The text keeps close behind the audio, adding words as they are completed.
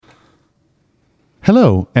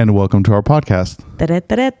Hello, and welcome to our podcast,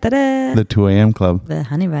 Ta-da-ta-da-ta-da. the 2 a.m. Club. The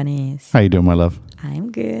honey bunnies. How you doing, my love?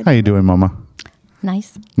 I'm good. How you doing, Mama?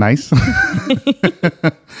 Nice. Nice?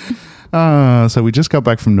 So we just got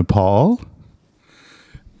back from Nepal.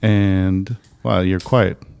 And, wow, you're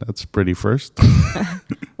quiet. That's pretty first.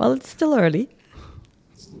 Well, it's still early.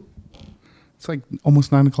 It's like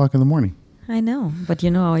almost 9 o'clock in the morning. I know. But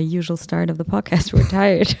you know our usual start of the podcast. We're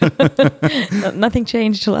tired. Nothing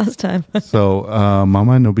changed last time. So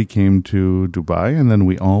Mama and Nobbi came to Dubai, and then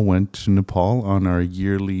we all went to Nepal on our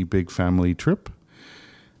yearly big family trip.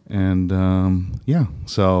 And,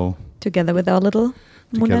 so... Together with our little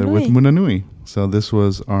Together Munanui. with Munanui. So this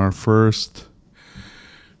was our first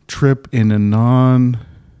trip in a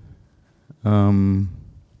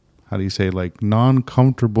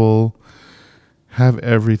non-comfortable, have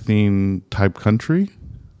everything type country,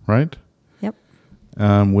 right? Yep.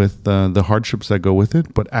 With the hardships that go with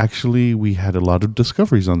it. But actually, we had a lot of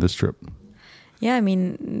discoveries on this trip. Yeah, I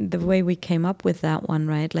mean, the way we came up with that one,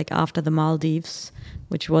 right? Like after the Maldives,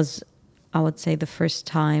 which was, I would say, the first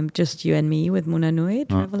time just you and me with Munanui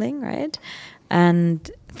traveling, right?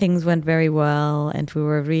 And things went very well, and we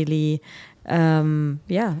were really,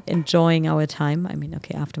 enjoying our time. I mean,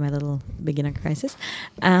 okay, after my little beginner crisis.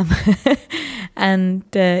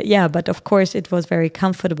 But of course it was very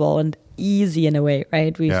comfortable and easy in a way,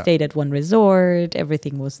 right? We stayed at one resort,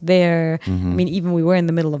 everything was there. Mm-hmm. I mean, even we were in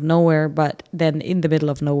the middle of nowhere, but then in the middle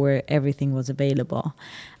of nowhere, everything was available.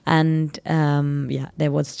 And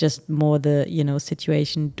there was just more the,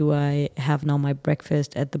 situation, do I have now my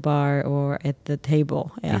breakfast at the bar or at the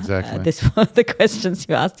table? Yeah, Exactly. This were the questions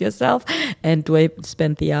you asked yourself. And do I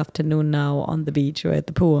spend the afternoon now on the beach or at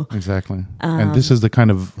the pool? Exactly. And this is the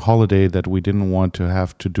kind of holiday that we didn't want to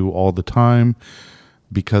have to do all the time,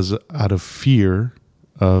 because out of fear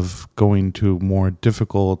of going to more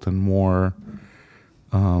difficult and more,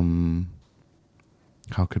 how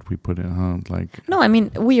could we put it? No, I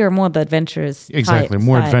mean, we are more the adventurous exactly, type,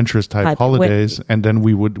 more adventurous type holidays. And then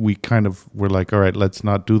we kind of were like, all right, let's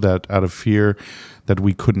not do that out of fear that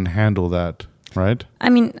we couldn't handle that, right? I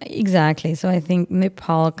mean, exactly. So I think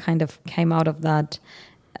Nepal kind of came out of that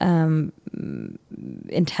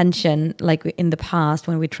intention, like in the past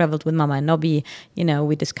when we traveled with Mama and Nobbi,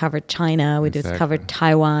 we discovered China, we discovered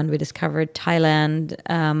Taiwan, we discovered Thailand,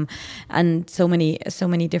 and so many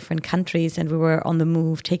different countries, and we were on the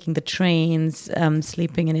move, taking the trains,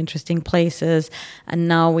 sleeping in interesting places, and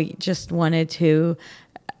now we just wanted to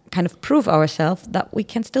kind of prove ourselves that we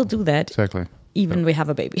can still do that. Exactly. Even we have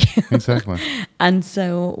a baby. Exactly. And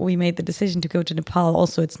so we made the decision to go to Nepal.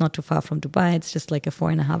 Also, it's not too far from Dubai. It's just like a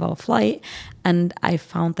 4.5-hour flight. And I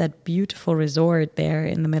found that beautiful resort there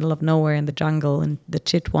in the middle of nowhere in the jungle in the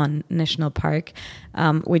Chitwan National Park,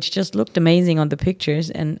 which just looked amazing on the pictures.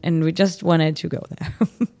 And we just wanted to go there.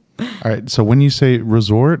 All right. So when you say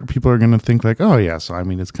resort, people are going to think like, oh, yeah. So, I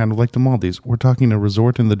mean, it's kind of like the Maldives. We're talking a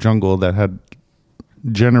resort in the jungle that had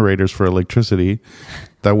generators for electricity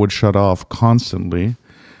that would shut off constantly.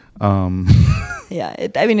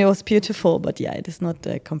 It was beautiful, but it is not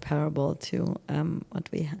comparable to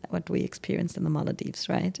what we experienced in the Maldives,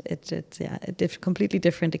 right? It's a completely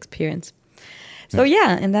different experience. So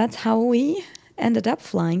and that's how we ended up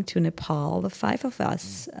flying to Nepal, the 5 of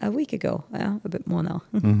us, a week ago. A bit more now.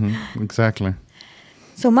 Mm-hmm, exactly.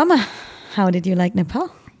 So, Mama, how did you like Nepal?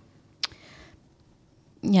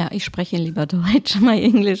 Ja, ich spreche lieber Deutsch. My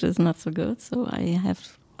English is not so good, so I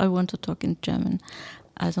want to talk in German.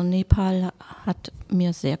 Also Nepal hat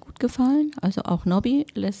mir sehr gut gefallen. Also auch Nobbi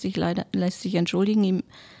lässt sich entschuldigen, ihm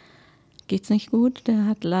geht's nicht gut. Der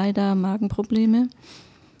hat leider Magenprobleme.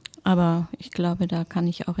 Aber ich glaube, da kann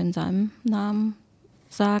ich auch in seinem Namen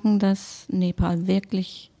sagen, dass Nepal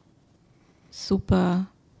wirklich super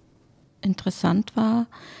interessant war.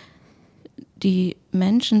 Die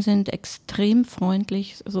Menschen sind extrem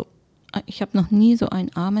freundlich. Ich habe noch nie so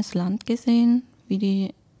ein armes Land gesehen, wie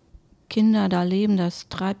die Kinder da leben. Das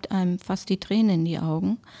treibt einem fast die Tränen in die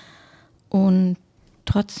Augen. Und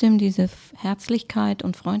trotzdem diese Herzlichkeit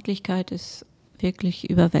und Freundlichkeit ist wirklich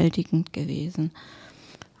überwältigend gewesen.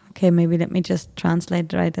 Okay, maybe let me just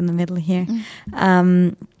translate right in the middle here.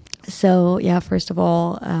 So, first of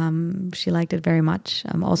all, she liked it very much.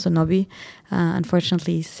 Also, Nobbi,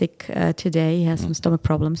 unfortunately sick today. He has some stomach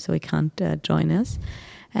problems, so he can't join us.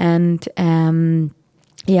 And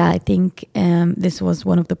I think this was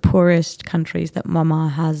one of the poorest countries that Mama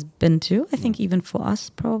has been to. I think even for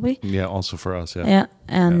us, probably. Yeah, also for us, yeah. Yeah,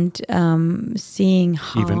 and seeing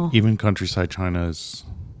how... Even countryside China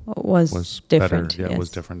was different. Better. Yeah, it was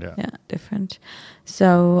different, yeah. Yeah, different.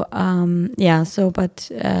 So,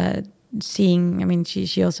 but seeing, I mean,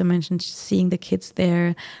 she also mentioned seeing the kids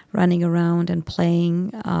there running around and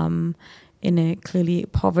playing in a clearly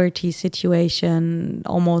poverty situation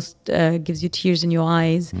almost gives you tears in your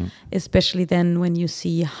eyes, especially then when you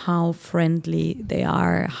see how friendly they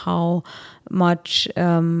are, how much,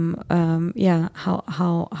 how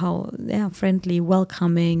friendly,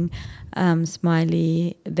 welcoming,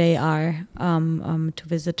 smiley they are to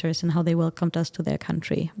visitors and how they welcomed us to their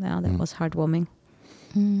country. Yeah, that was heartwarming.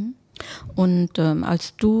 Und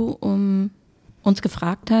als du uns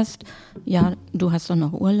gefragt hast, ja, du hast doch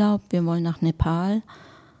noch Urlaub, wir wollen nach Nepal,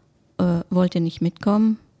 wollt ihr nicht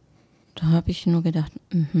mitkommen? Da habe ich nur gedacht,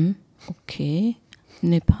 okay,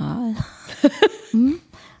 Nepal.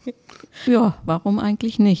 Ja, warum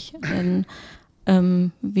eigentlich nicht? Denn,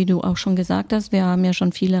 wie du auch schon gesagt hast, wir haben ja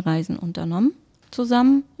schon viele Reisen unternommen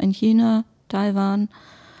zusammen in China, Taiwan,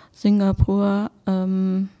 Singapur,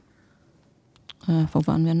 wo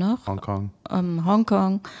waren wir noch?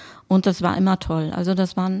 Hongkong. Und das war immer toll. Also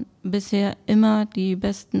das waren bisher immer die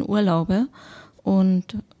besten Urlaube.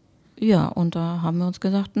 Und ja, und da haben wir uns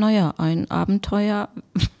gesagt, naja, ein Abenteuer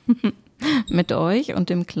mit euch und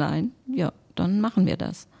dem Kleinen. Ja, dann machen wir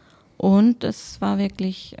das. Und es war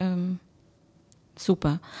wirklich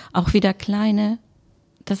super. Auch wie der Kleine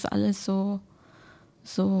das alles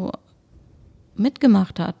so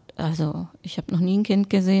mitgemacht hat. Also ich habe noch nie ein Kind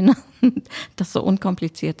gesehen, das so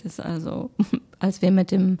unkompliziert ist. Also als wir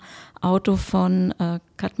mit dem Auto von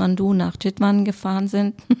Kathmandu nach Chitwan gefahren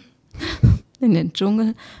sind, in den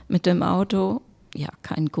Dschungel mit dem Auto, ja,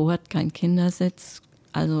 kein Gurt, kein Kindersitz,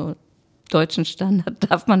 also deutschen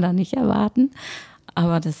Standard darf man da nicht erwarten.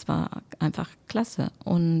 Aber das war einfach klasse.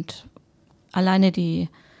 Und alleine die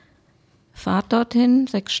Fahrt dorthin,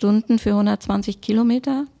 6 Stunden für 120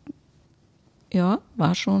 Kilometer, ja,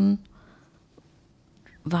 war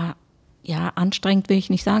anstrengend will ich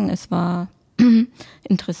nicht sagen. Es war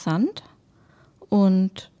interessant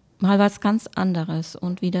und mal was ganz anderes.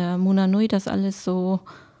 Und wie der Munanui das alles so,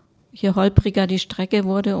 je holpriger die Strecke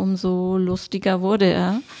wurde, umso lustiger wurde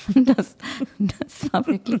er. Das war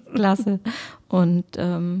wirklich klasse. Und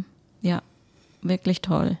ja, wirklich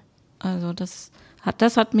toll. Also das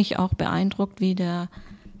hat mich auch beeindruckt, wie der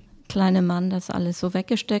kleine Mann das alles so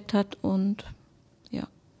weggesteckt hat und ja,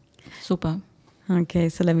 super. Okay,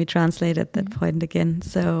 so let me translate at that point again.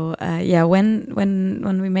 So, when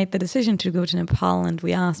we made the decision to go to Nepal and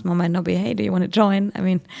we asked Mama and Nobbi, hey, do you want to join? I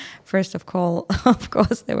mean, first of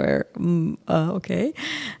course, they were okay.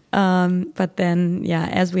 But then,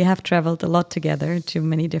 as we have traveled a lot together to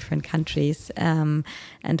many different countries, and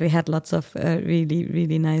we had lots of really,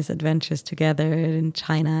 really nice adventures together in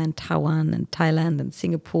China and Taiwan and Thailand and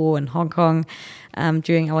Singapore and Hong Kong.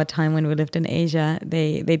 During our time when we lived in Asia,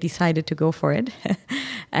 they decided to go for it.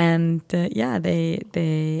 And they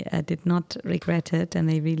did not regret it, and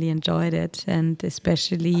they really enjoyed it. And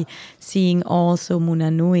especially seeing also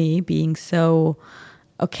Munanui being so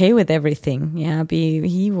okay with everything.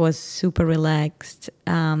 He was super relaxed.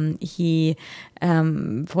 He,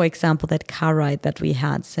 for example, that car ride that we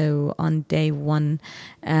had. So on day 1,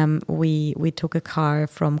 we took a car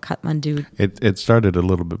from Kathmandu. It started a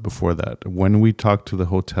little bit before that. When we talked to the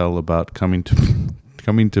hotel about coming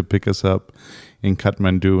to pick us up in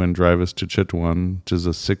Kathmandu and drive us to Chitwan, which is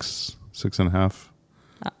a 6.5,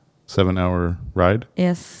 7-hour ride.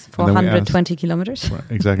 Yes, 420 kilometers.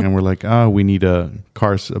 Exactly. And we're like, we need a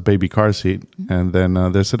baby car seat. And then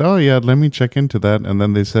they said, oh yeah, let me check into that. And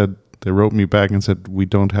then they wrote me back and said, we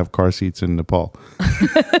don't have car seats in Nepal.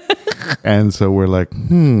 And so we're like,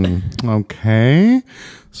 okay.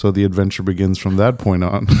 So the adventure begins from that point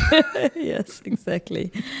on. Yes,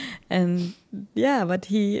 exactly. And but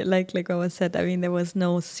he, like I was said, I mean, there was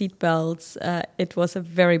no seat belts. It was a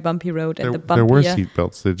very bumpy road. And there were seat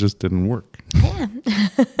belts. They just didn't work. Yeah.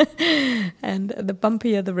 And the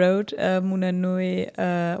bumpier the road, Munanui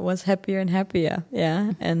was happier and happier.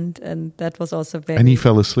 Yeah. And that was also very... And he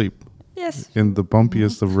fell asleep. Yes. In the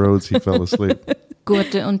bumpiest of roads, he fell asleep.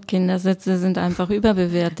 Gurte und Kindersitze sind einfach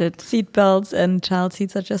überbewertet. Seatbelts and child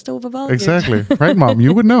seats are just overvalued. Exactly. Right, Mom?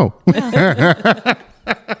 You would know.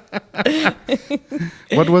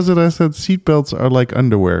 What was it I said? Seatbelts are like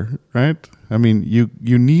underwear, right? I mean,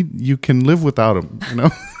 you can live without them, you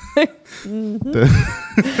know?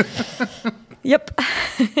 Yep.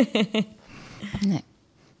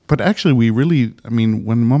 But actually,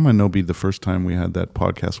 when Mama and Nobbi, the first time we had that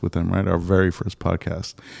podcast with them, right? Our very first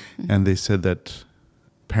podcast. And they said that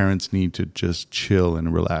parents need to just chill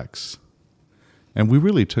and relax. And we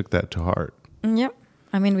really took that to heart. Yep.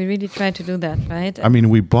 I mean, we really tried to do that, right? I mean,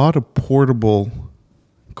 we bought a portable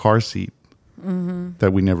car seat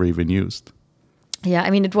that we never even used. Yeah,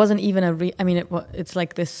 I mean, it wasn't even it's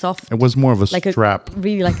like this soft. It was more of a like strap.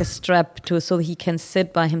 Really like a strap so he can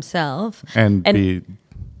sit by himself. And be...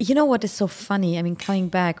 You know what is so funny? I mean, coming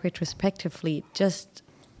back retrospectively, just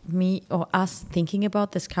me or us thinking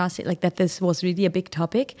about this car seat, like that this was really a big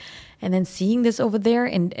topic, and then seeing this over there,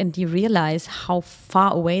 and you realize how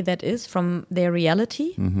far away that is from their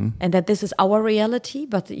reality, and that this is our reality,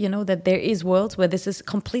 but that there is worlds where this is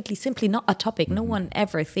completely simply not a topic. No one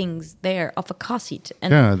ever thinks there of a car seat.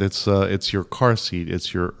 And yeah, it's your car seat,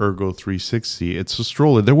 it's your Ergo 360, it's a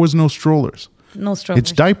stroller. There was no strollers. No strollers.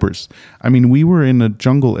 It's diapers. I mean, we were in a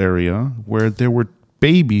jungle area where there were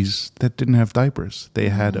babies that didn't have diapers. They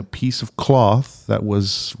had a piece of cloth that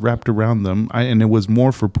was wrapped around them, and it was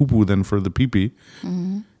more for poo-poo than for the pee-pee.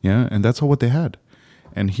 Yeah, and that's all what they had.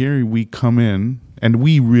 And here we come in, and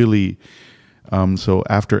we really... so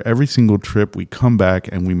after every single trip, we come back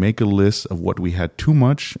and we make a list of what we had too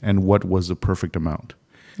much and what was the perfect amount.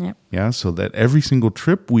 Yep. Yeah, so that every single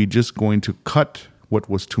trip, we just going to cut what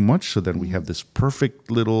was too much, so that we have this perfect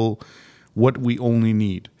little what we only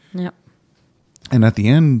need. Yeah. And at the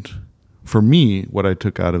end, for me, what I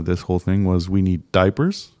took out of this whole thing was we need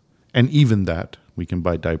diapers, and even that, we can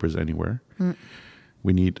buy diapers anywhere.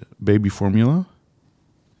 We need baby formula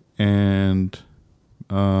and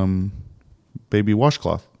baby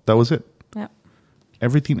washcloth. That was it. Yeah.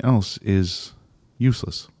 Everything else is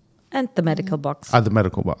useless. And the medical box. The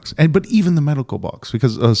medical box. But even the medical box,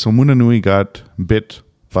 because so Munanui got bit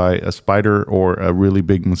by a spider or a really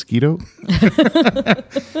big mosquito.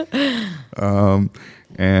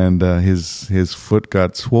 And his foot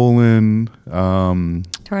got swollen.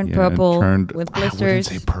 Turned purple with blisters. I wouldn't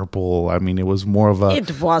say purple. I mean, it was more of a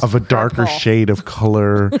purple. darker shade of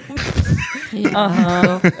color.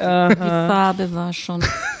 Ja, die Farbe war schon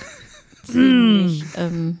ziemlich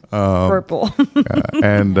purple.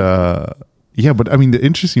 And but I mean, the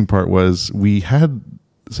interesting part was we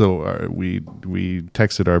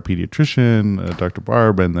texted our pediatrician, Dr.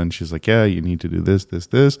 Barb, and then she's like, "Yeah, you need to do this, this,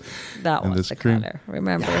 this." That was the color.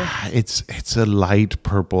 Remember? Yeah, it's a light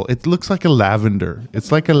purple. It looks like a lavender.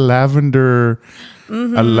 It's like a lavender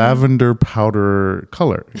powder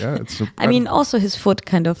color. Yeah, I mean, also his foot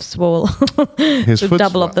kind of swole. His foot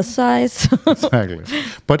double of the size. Exactly.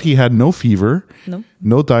 But he had no fever,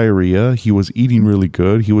 no diarrhea. He was eating really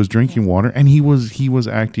good. He was drinking water, and he was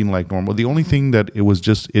acting like normal. The only thing that it was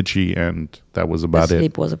just itchy, and that was about the it.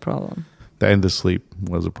 Sleep was a problem. And the sleep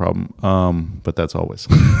was a problem. But that's always.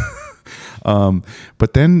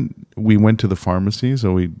 But then we went to the pharmacy.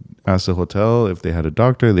 So we asked the hotel if they had a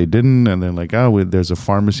doctor. They didn't. And then there's a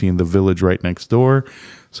pharmacy in the village right next door.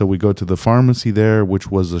 So we go to the pharmacy there, which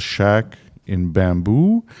was a shack in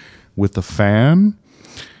bamboo with a fan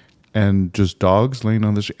and just dogs laying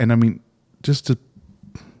on the street. And I mean,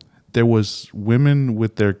 there was women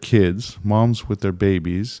with their kids, moms with their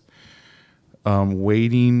babies,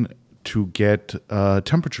 waiting to get a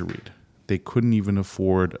temperature read. They couldn't even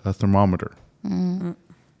afford a thermometer. Mm-hmm.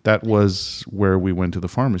 That was where we went to the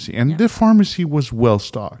pharmacy. And the pharmacy was well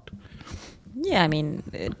stocked. Yeah, I mean,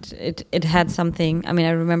 it had something. I mean,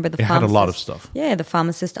 I remember it had a lot of stuff. Yeah, the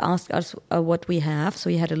pharmacist asked us what we have. So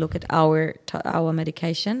he had a look at our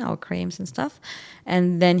medication, our creams and stuff.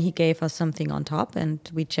 And then he gave us something on top. And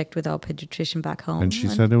we checked with our pediatrician back home. And she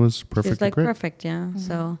said it was perfectly great. great. Perfect, yeah.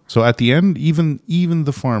 Mm-hmm. So at the end, even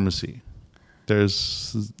the pharmacy,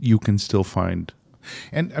 you can still find...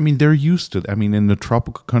 And I mean, they're used to it. I mean, in the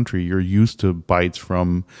tropical country, you're used to bites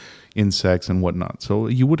from insects and whatnot. So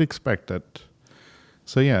you would expect that.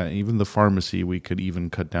 So yeah, even the pharmacy, we could even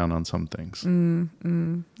cut down on some things.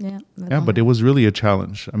 Yeah, but it was really a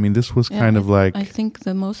challenge. I mean, this was kind of like... I think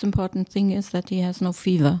the most important thing is that he has no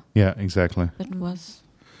fever. Yeah, exactly. That was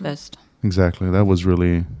best. Exactly. That was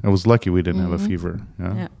really... I was lucky we didn't have a fever.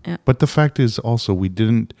 Yeah. But the fact is also we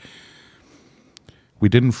didn't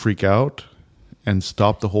freak out and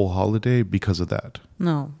stop the whole holiday because of that.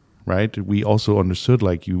 No. Right? We also understood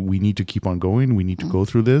we need to keep on going. We need to go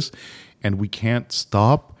through this. And we can't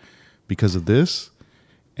stop because of this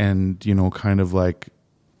and, kind of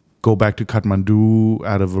go back to Kathmandu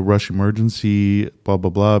out of a rush emergency, blah,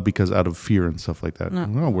 blah, blah, because out of fear and stuff like that.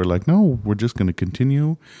 No, we're just going to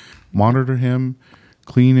continue, monitor him,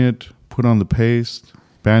 clean it, put on the paste,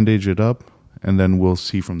 bandage it up, and then we'll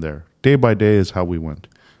see from there. Day by day is how we went.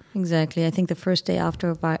 Exactly. I think the first day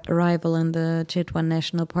after arrival in the Chitwan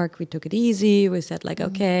National Park, we took it easy. We said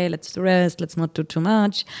okay, let's rest, let's not do too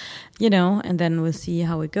much, and then we'll see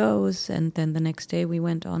how it goes. And then the next day we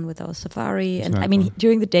went on with our safari. Exactly. And I mean,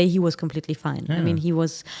 during the day he was completely fine. Yeah. I mean,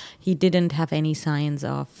 he didn't have any signs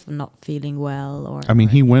of not feeling well or... I mean,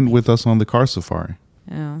 he went with us on the car safari.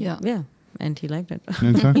 Yeah. and he liked it.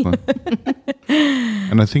 Exactly.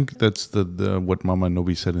 And I think that's the what Mama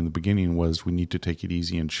Nobbi said in the beginning was we need to take it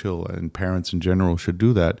easy and chill, and parents in general should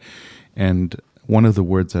do that. And one of the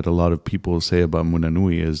words that a lot of people say about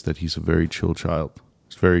Munanui is that he's a very chill child.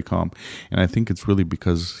 He's very calm. And I think it's really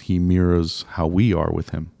because he mirrors how we are with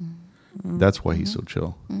him. Mm-hmm. That's why he's so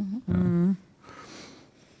chill. Mm-hmm. Yeah.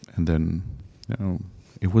 And then,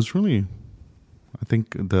 it was really, I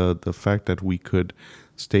think the fact that we could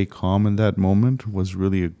stay calm in that moment was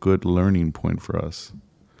really a good learning point for us.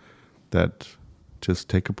 That just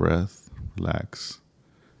take a breath, relax,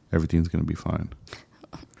 everything's going to be fine.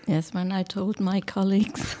 Yes, when I told my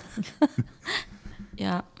colleagues,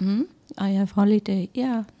 I have holiday.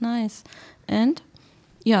 Yeah, nice. And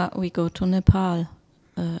we go to Nepal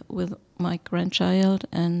with my grandchild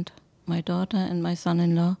and my daughter and my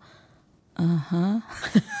son-in-law.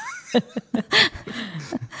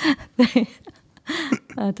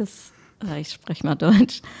 Ich spreche mal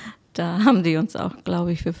Deutsch. Da haben die uns auch,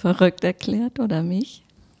 glaube ich, für verrückt erklärt oder mich.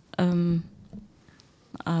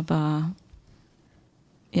 Aber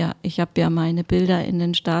ja, ich habe ja meine Bilder in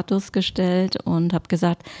den Status gestellt und habe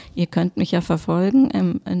gesagt, ihr könnt mich ja verfolgen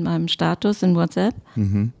in meinem Status in WhatsApp.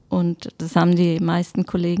 Mhm. Und das haben die meisten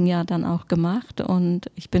Kollegen ja dann auch gemacht. Und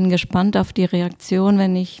ich bin gespannt auf die Reaktion,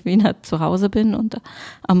 wenn ich wieder zu Hause bin und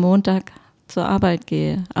am Montag zur Arbeit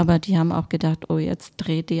gehe. Aber die haben auch gedacht, oh, jetzt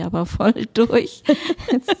dreht die aber voll durch.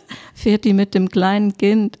 Jetzt fährt die mit dem kleinen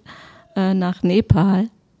Kind nach Nepal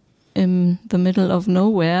in the middle of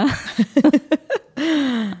nowhere.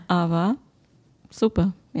 Aber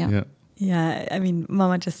super, yeah. Yeah, I mean,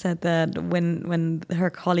 Mama just said that when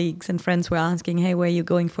her colleagues and friends were asking, hey, where are you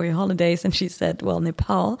going for your holidays? And she said, well,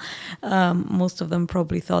 Nepal. Most of them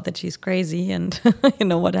probably thought that she's crazy and,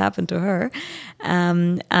 what happened to her.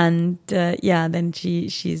 Then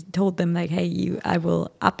she told them, like, hey, I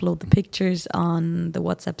will upload the pictures on the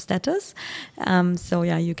WhatsApp status.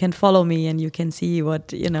 You can follow me and you can see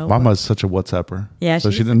what, Mama is such a WhatsApper. Yeah.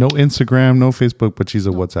 So she's no Instagram, no Facebook, but she's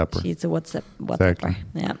a WhatsApper. She's a WhatsApper. Exactly.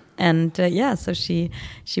 Yeah. And so she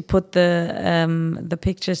put the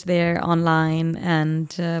pictures there online,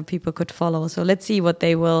 and people could follow. So let's see what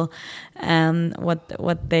they will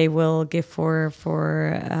what they will give for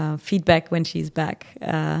feedback when she's back.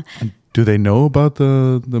 Do they know about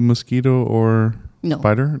the mosquito or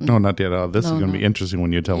spider? No, not yet. This is going to be interesting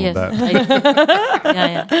when you tell them that.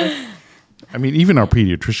 I mean, even our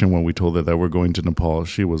pediatrician, when we told her that we're going to Nepal,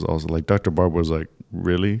 she was also like, Dr. Barbara was like,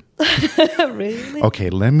 really? Really? Okay,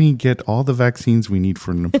 let me get all the vaccines we need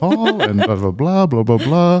for Nepal and blah, blah, blah, blah, blah,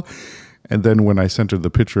 blah. And then when I sent her the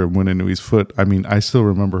picture of Munanui's foot, I mean, I still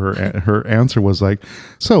remember her answer was like,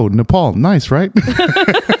 so Nepal, nice, right?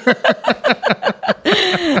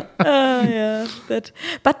 Yeah. But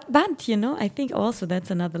I think also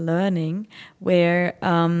that's another learning where,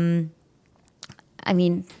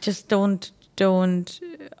 just don't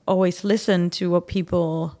always listen to what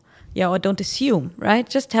people, or don't assume, right?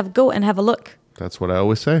 Just go and have a look. That's what I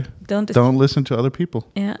always say. Don't listen to other people.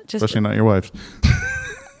 Yeah, especially not your wives.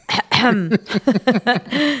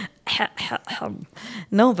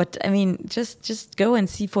 No, but I mean, just go and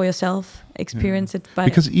see for yourself, experience it.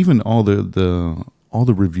 Because even all the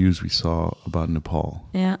reviews we saw about Nepal,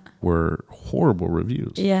 were horrible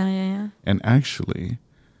reviews. Yeah. And actually,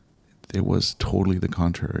 it was totally the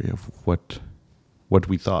contrary of what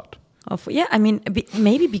we thought.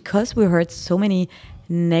 Maybe because we heard so many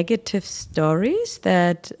negative stories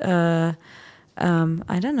that I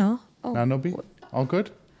don't know. Oh. Now, Nobbi, all good?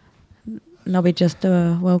 Nobbi just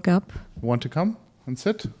woke up. Want to come and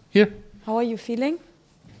sit here? How are you feeling?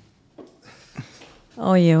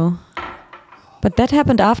 Oh, you. But that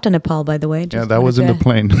happened after Nepal, by the way. That was in the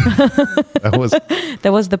plane. That was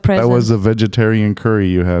the present. That was the vegetarian curry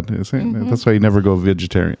you had. Mm-hmm. That's why you never go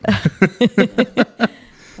vegetarian.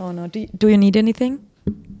 Oh no! Do you need anything?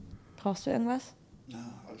 Brauchst du irgendwas? No,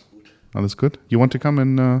 alles gut. Alles gut. You want to come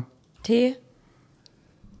and Tee,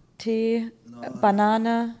 no.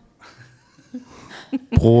 Banane,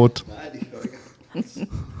 Brot.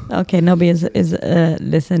 Okay, Nobbi is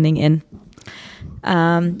listening in.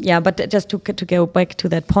 But just to go back to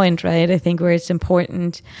that point, right? I think where it's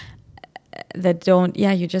important that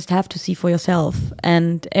you just have to see for yourself,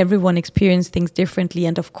 and everyone experiences things differently.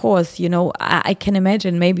 And of course, I can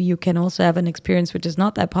imagine maybe you can also have an experience which is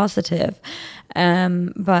not that positive. For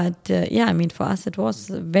us it was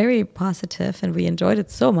very positive and we enjoyed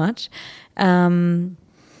it so much.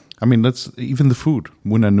 Let's even the food.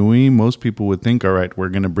 Munanui, most people would think, all right, we're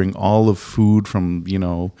going to bring all of food from,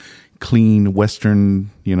 clean Western,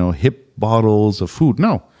 hip bottles of food.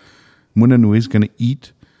 No. Munanui is going to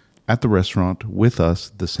eat at the restaurant with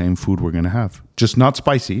us the same food we're going to have. Just not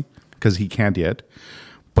spicy, because he can't yet.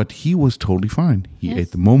 But he was totally fine. He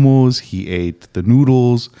ate the momos, he ate the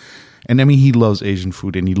noodles. And I mean, he loves Asian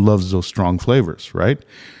food and he loves those strong flavors, right?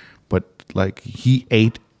 But like, he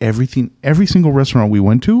ate everything. Every single restaurant we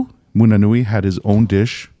went to, Munanui had his own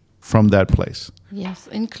dish from that place. Yes,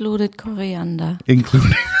 included coriander.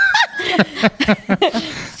 Including...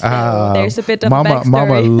 there's a bit of Mama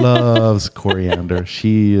backstory. loves coriander.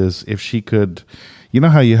 She is, if she could, you know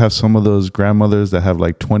how you have some of those grandmothers that have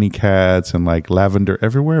like 20 cats and like lavender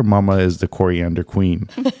everywhere? Mama is the coriander queen.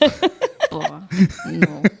 Oh,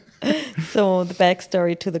 no. So the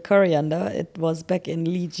backstory to the coriander, it was back in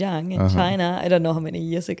Lijiang in China. I don't know how many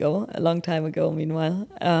years ago, a long time ago, meanwhile.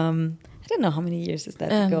 I don't know how many years is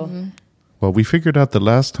that ago. Well, we figured out the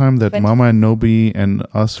last time that Mama and Nobbi and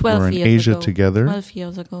us were in Asia ago. together. 12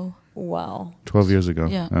 years ago. Wow. 12 years ago.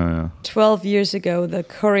 Yeah. 12 years ago, the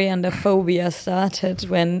coriander phobia started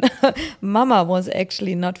when Mama was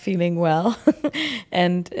actually not feeling well.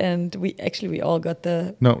 and we all got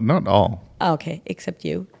the... No, not all. Ah, okay, except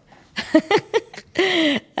you.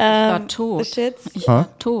 War tot. The shits. Ich war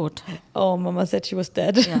tot. Oh, Mama said she was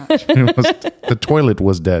dead. Yeah. The toilet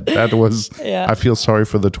was dead. That was, I feel sorry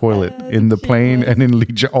for the toilet in the plane and in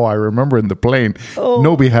Lijiang. Oh, I remember in the plane.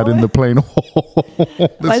 Nobbi had in the plane.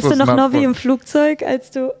 Weißt du noch, Nobbi im Flugzeug, als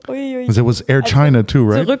du... It was Air China too,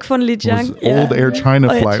 right? Zurück von Lijiang. Old Air China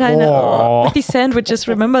flight. China. Oh. With the sandwiches,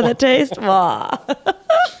 remember the taste? Wow.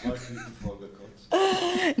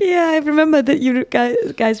 Yeah, I remember that you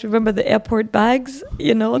guys remember the airport bags,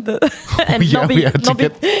 you know, and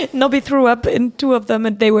Nobbi threw up in 2 of them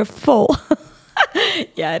and they were full.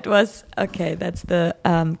 Yeah, it was okay. That's the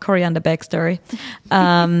coriander backstory.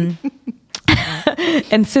 And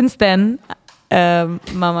since then,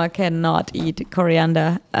 Mama cannot eat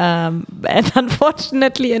coriander. And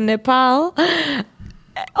unfortunately, in Nepal,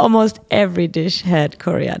 almost every dish had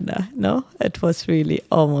coriander. No, it was really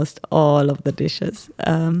almost all of the dishes.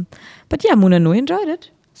 But yeah, Munanui enjoyed it.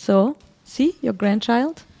 So, see, your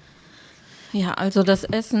grandchild. Ja, also das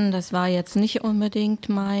Essen, das war jetzt nicht unbedingt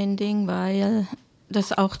mein Ding, weil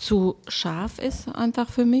das auch zu scharf ist einfach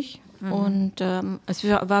für mich. Und es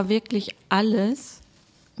war wirklich alles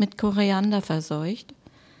mit Koriander verseucht.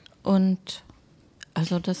 Und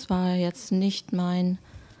also das war jetzt nicht mein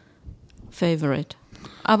Favorite.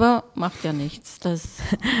 Aber macht ja nichts.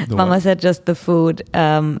 Mama said just the food,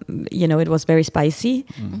 it was very spicy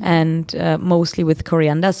and mostly with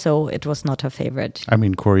coriander, so it was not her favorite. I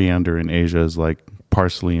mean, coriander in Asia is like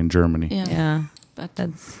parsley in Germany. Yeah, but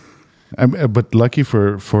that's... But lucky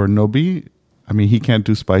for Nobbi, I mean, he can't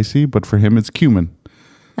do spicy, but for him it's cumin.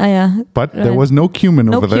 Ah, yeah. But there was no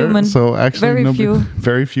cumin over cumin. there, so actually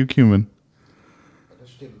very few cumin. Das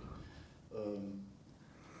stimmt.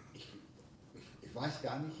 Ich weiß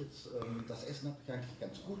gar nicht, jetzt, das Essen habe ich eigentlich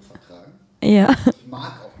ganz gut vertragen. Ja. Ich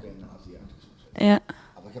mag auch gerne asiatisches Essen. Ja.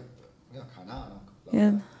 Aber ich habe keine Ahnung.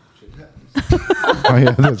 Ja. Oh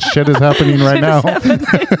yeah, that shit is happening right now.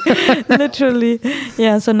 Literally.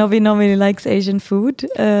 Yeah, so Nobbi normally likes Asian food.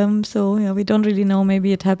 So yeah, we don't really know.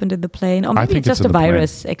 Maybe it happened in the plane. Or maybe it's just a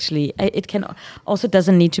virus, actually. It can also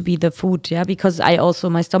doesn't need to be the food, yeah, because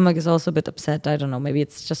my stomach is also a bit upset. I don't know, maybe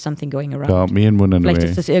it's just something going around. Ja, me and Munanui. Vielleicht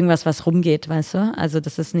ist das irgendwas, was rumgeht, weißt du? Also,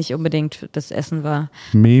 dass es nicht unbedingt das Essen war.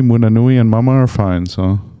 Me, Munanui and Mama are fine,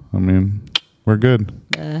 so, I mean... We're good.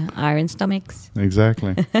 Iron stomachs.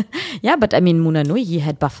 Exactly. Yeah, but I mean, Munanui, he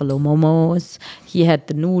had buffalo momos. He had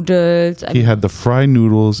the noodles. He had the fried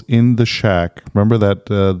noodles in the shack. Remember that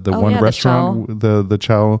one restaurant, the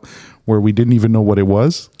chow, where we didn't even know what it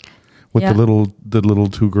was, with the little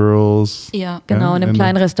 2 girls. Yeah, genau, in einem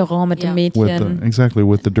kleinen Restaurant mit dem Mädchen. Exactly,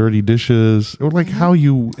 with the dirty dishes, or like how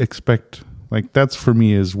you expect. Like, that's for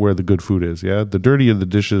me is where the good food is, yeah? The dirtier the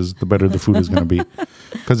dishes, the better the food is going to be.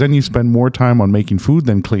 Because then you spend more time on making food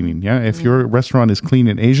than cleaning, yeah? If your restaurant is clean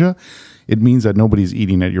in Asia, it means that nobody's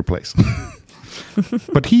eating at your place.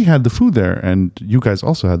 But he had the food there, and you guys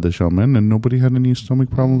also had the shaman, and nobody had any stomach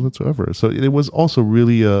problems whatsoever. So it was also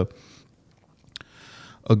really a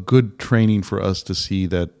good training for us to see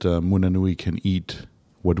that Munanui can eat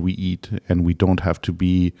what we eat, and we don't have to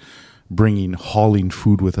be... hauling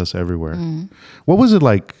food with us everywhere. What was it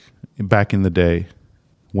like back in the day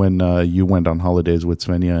when you went on holidays with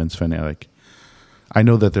Svenja and Svenja? Like, I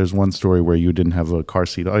know that there's one story where you didn't have a car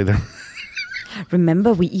seat either.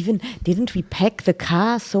 Remember, didn't we pack the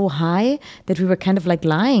car so high that we were kind of like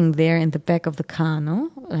lying there in the back of the car,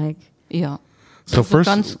 no? Like, ja. So Also first,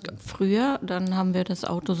 ganz früher, dann haben wir das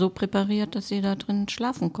Auto so präpariert, dass ihr da drin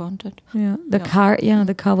schlafen konntet. Yeah, the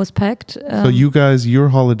car was packed. so you guys,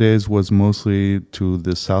 your holidays was mostly to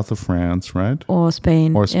the south of France, right? Or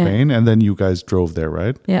Spain. Or Spain, and then you guys drove there,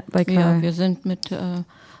 right? Yeah, by car. Ja, wir sind mit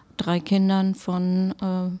 3 Kindern von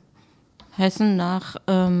Hessen nach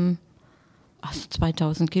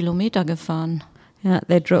 2000 Kilometer gefahren. Yeah,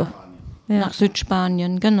 they drove. Yeah, Nach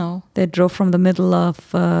Südspanien, genau. they drove from the middle of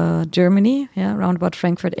Germany, round about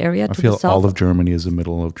Frankfurt area I to feel the south. all of Germany is the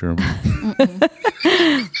middle of Germany.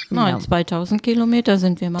 Nein, 2000 Kilometer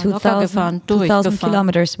sind wir mal locker gefahren, 2000 durchgefahren.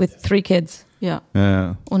 kilometers with 3 kids. Ja,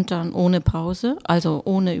 Yeah. und dann ohne Pause, also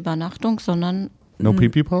ohne Übernachtung, sondern No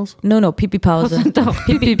pee-pee pause? No, pipi Pause. doch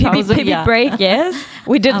Pipi-Pause, Pipi ja. break, yes.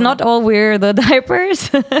 We did not all wear the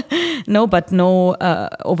diapers. No, but no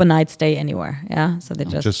overnight stay anywhere. Yeah, so they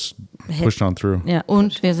Just pushed on through. yeah.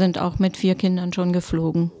 Und wir sind auch mit 4 Kindern schon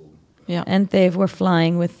geflogen. Ja, And they were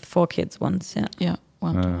flying with 4 kids once. Yeah. ja.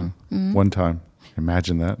 One time. One time.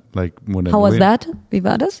 Imagine that. Like when How was that? Wie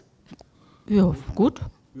war das? Ja, gut.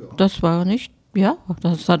 Das war nicht, ja,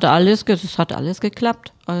 das hat alles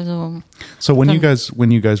geklappt. Also, So when you guys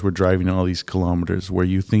were driving all these kilometers, were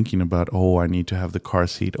you thinking about, oh, I need to have the car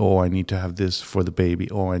seat, oh, I need to have this for the baby,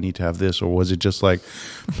 oh, I need to have this, or was it just like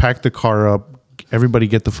pack the car up, everybody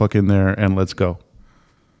get the fuck in there and let's go?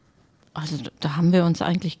 also da haben wir uns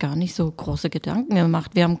eigentlich gar nicht so große Gedanken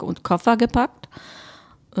gemacht. Wir haben Koffer gepackt,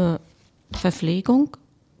 Verpflegung,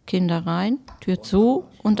 Kinder rein, Tür zu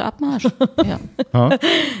und Abmarsch. Ja.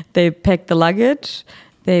 They packed the luggage.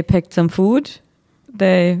 They packed some food.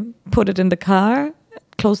 They put it in the car,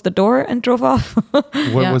 closed the door, and drove off. What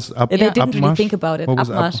Yeah. was up? They didn't really Upmarsch? think about it. What was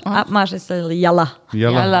Abmarsch. Abmarsch is a yalla.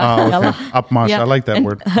 Yalla. Yalla. Ah, okay. Yalla. Upmarsch. Yeah. I like that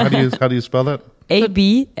word. How do you spell that?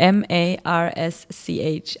 Abmarsch.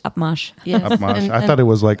 Abmarsch. Yes. Upmarsch. I And- thought it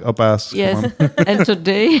was like up ass. Yes, Come on. and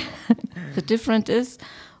today the difference is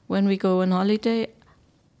when we go on holiday,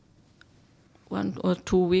 1 or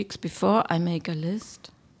 2 weeks before, I make a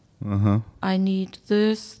list. I need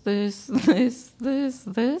this,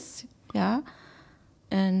 yeah.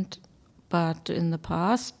 But in the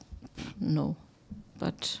past, no.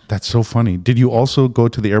 But That's so funny. Did you also go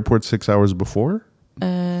to the airport 6 hours before?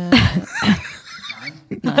 nein.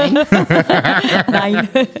 Nein.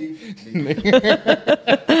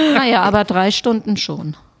 Naja, aber 3 Stunden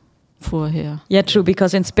schon vorher. Yeah, true.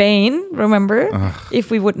 Because in Spain, remember, if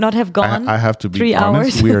we would not have gone, I have to be 3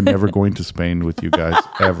 honest. hours. We are never going to Spain with you guys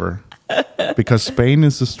ever, because Spain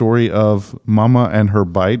is the story of Mama and her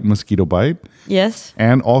mosquito bite, Yes.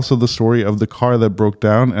 and also the story of the car that broke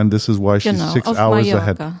down. And this is why she's Genau, 6 auf hours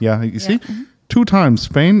Mallorca. ahead. Yeah, you see, 2 times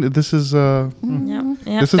Spain. This is Yeah.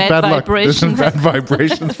 this is Bad bad luck. This is vibrations. bad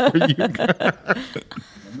vibrations for you guys.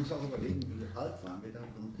 Man muss auch überlegen, wie alt waren wir da.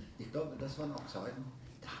 Und ich glaube, das waren auch Zeiten,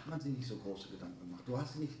 da hat man sich nicht so große Gedanken gemacht. Du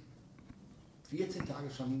hast nicht 14 Tage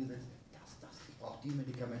schon hingesetzt, ich brauche die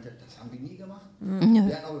Medikamente, das haben die nie gemacht.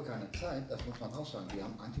 Wir hatten auch keine Zeit, das muss man auch sagen. Wir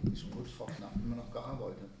haben eigentlich kurz vor knapp immer noch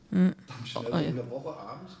gearbeitet. Dann schnell in der Woche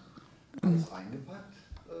abends alles eingepackt,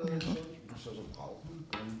 was wir so brauchen.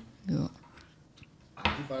 Und Ja.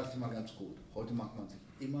 eigentlich war das immer ganz gut. Heute macht man sich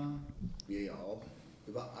immer, wir ja auch,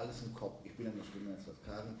 über alles im Kopf. Ich bin ja noch schlimmer als das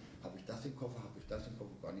Karin. Habe ich das im Koffer, habe ich das im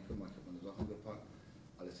Koffer, gar nicht gemacht. Ich habe meine Sachen gepackt,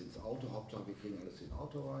 alles ins Auto. Hauptsache, wir kriegen alles ins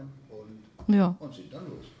Auto rein und sind dann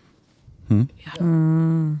los.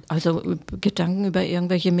 Also Gedanken über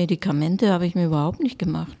irgendwelche Medikamente habe ich mir überhaupt nicht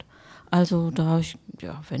gemacht. Also da habe ich,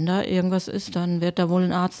 ja, wenn da irgendwas ist, dann wird da wohl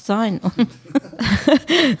ein Arzt sein.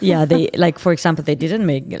 Yeah, for example, they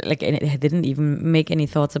didn't even make any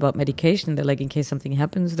thoughts about medication. They're like, in case something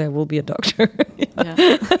happens, there will be a doctor. Ja.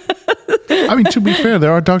 I mean, to be fair,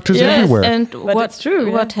 there are doctors everywhere. And it's true,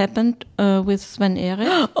 yeah. what happened with Sven Erik?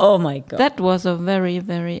 Oh my God. That was a very,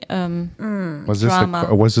 very Was this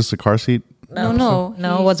drama. was this the car seat? No,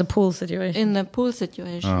 No, it was a pool situation. in the pool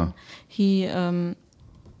situation.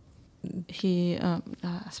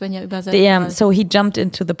 Svenja übersetzt. Yeah, so he jumped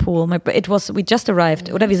into the pool. We just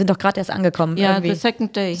arrived. Oder wir sind doch gerade erst angekommen. Yeah, irgendwie. the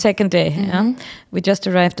second day. Second day, yeah. We just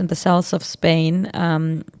arrived in the south of Spain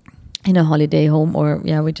in a holiday home,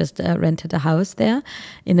 we just rented a house there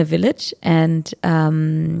in a village and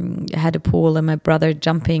had a pool, and my brother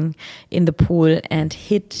jumping in the pool and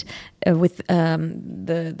hit with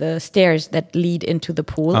the stairs that lead into the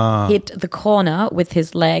pool, hit the corner with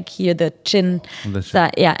his leg here, the chin.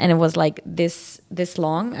 And it was like this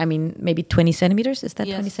long. I mean, maybe 20 centimeters. Is that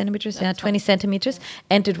 20 centimeters? Yeah, 20 centimeters.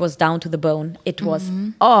 And it was down to the bone. It was,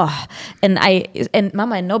 and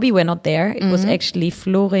Mama and Nobbi were not there. It was actually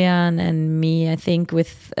Florian and me, I think,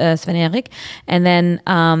 with Sven Erik. And then,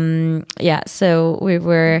 so we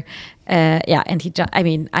were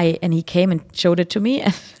and he came and showed it to me.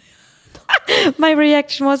 My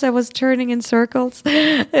reaction was I was turning in circles.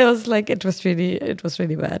 It was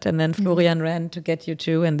really bad. And then Florian ran to get you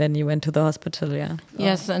too, and then you went to the hospital. Yeah.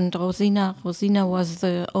 Yes, and Rosina was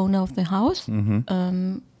the owner of the house.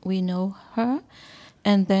 We know her,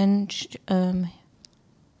 and then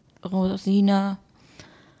Rosina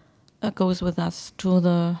goes with us to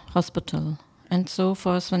the hospital. And so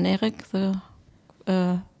for Sven Erik,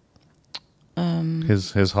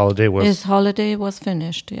 his holiday was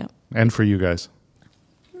finished. Yeah. And for you guys?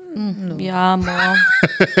 No. Yeah, more.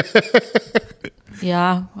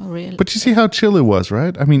 Yeah, really. But you see how chill it was,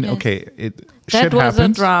 right? I mean, okay, that was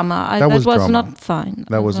happens. A drama. That was drama. Not fine.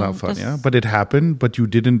 That was not fun, yeah. But it happened. But you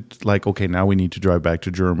didn't okay. Now we need to drive back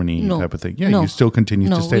to Germany, type of thing. Yeah, you still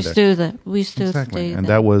continued to stay there. We still exactly. stay and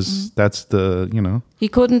there. That's the He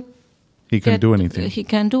couldn't. He couldn't do anything. He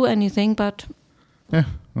can do anything, but. Yeah.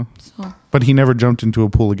 Well. So. But he never jumped into a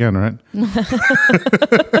pool again, right?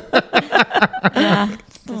 Ja,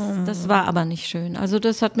 das war aber nicht schön. Also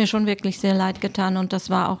das hat mir schon wirklich sehr leid getan und das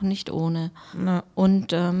war auch nicht ohne. No.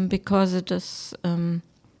 Und because it is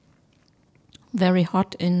very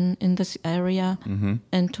hot in this area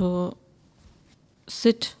and to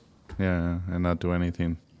sit and not do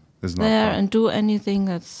anything is not there fun. And do anything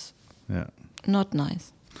that's not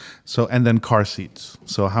nice. So, and then car seats.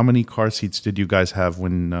 So how many car seats did you guys have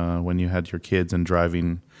when you had your kids and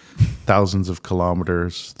driving thousands of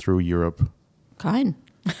kilometers through Europe? Kein.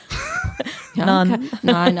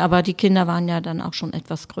 Nein, aber die Kinder waren ja dann auch schon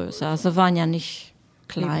etwas größer. Also waren ja nicht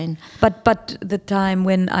klein. But the time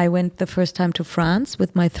when I went the first time to France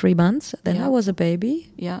with my 3 months, then I was a baby.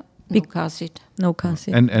 Yeah, no car seat. No car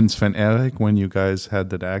seat. And Sven Erik, when you guys had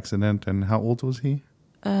that accident, and how old was he?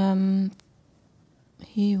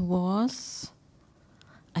 He was,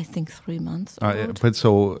 I think, 3 months old. But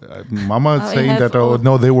so, Mama saying that,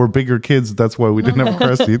 no, they were bigger kids, that's why we didn't have a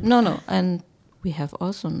car seat. No, and we have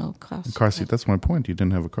also no car seat. Car seat, that's my point, you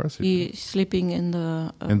didn't have a car seat. He's sleeping in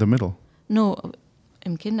the... in the middle? No,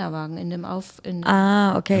 im Kinderwagen, in the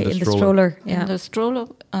stroller. Yeah. In the stroller.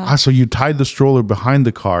 So you tied the stroller behind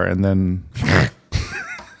the car and then...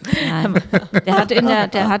 Nein,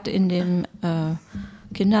 der hat in dem...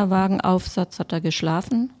 Kinderwagenaufsatz hat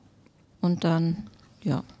geschlafen und dann,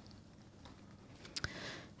 ja.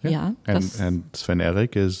 And Sven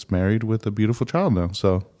Erik is married with a beautiful child now,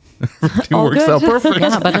 so everything works out perfect.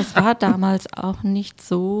 Ja, aber das war damals auch nicht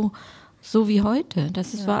so wie heute.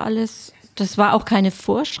 Das war auch keine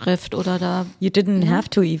Vorschrift oder da. You didn't have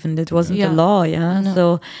to even, it wasn't the law, No.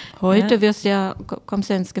 So heute kommst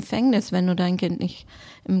du ins Gefängnis, wenn du dein Kind nicht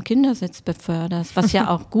im Kindersitz beförderst, was ja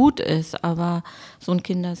auch gut ist, aber so ein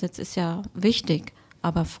Kindersitz ist ja wichtig.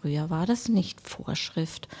 Aber früher war das nicht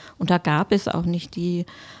Vorschrift. Und da gab es auch nicht die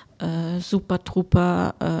Super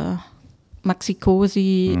Trooper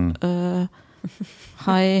Maxi-Cosi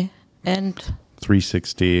High-End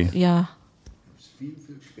 360. Ja. Viel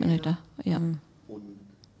später. Ja. Und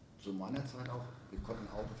zu meiner Zeit auch, wir konnten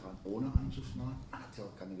Auto fahren ohne anzuschnallen. Man hat ja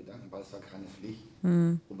auch keine Gedanken, weil es war keine Pflicht.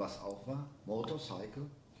 Und was auch war, Motorcycle,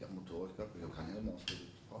 ich habe Motorrad gehabt, ich habe keine Helm ausgebildet.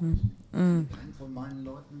 Keinen von meinen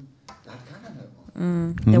Leuten, da hat keiner Helm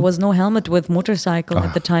ausgebildet. There was no helmet with motorcycle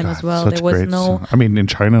at the time as well. There was no... I mean, in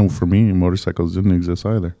China, for me, motorcycles didn't exist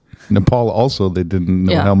either. Nepal also, they didn't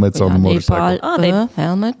know helmets on the motorcycle. Nepal,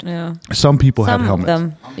 helmet. Yeah. Some people had helmets.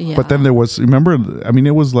 Them. Yeah. But then there was, remember, I mean,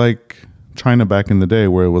 it was like China back in the day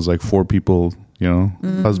where it was like 4 people,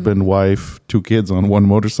 husband, wife, 2 kids on one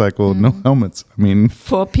motorcycle, no helmets. I mean,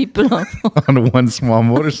 4 people on one small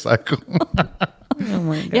motorcycle. Oh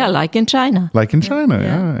my God. Yeah, like in China. Like in China,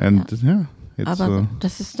 And it's, aber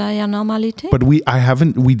das ist da ja Normalität. But we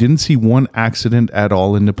didn't see one accident at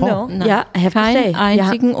all in Nepal. No. Yeah, I have Kein to say.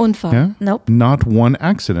 einzigen Unfall. Yeah? Nope. Not one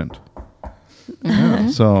accident. Yeah.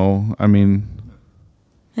 So, I mean.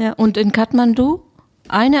 Ja. Und in Kathmandu?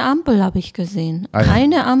 Eine Ampel habe ich gesehen.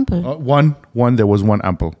 Eine Ampel. One, there was one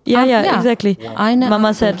Ampel. Yeah, exactly. Eine Mama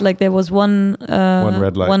Ampel. said like there was one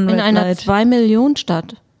red light. One red in einer light.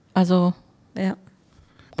 2-Millionen-Stadt. Also. Yeah.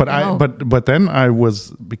 But but then I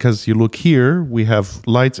was, because you look here, we have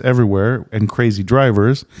lights everywhere and crazy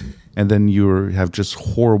drivers, and then you have just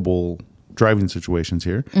horrible driving situations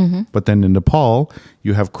here. But then in Nepal,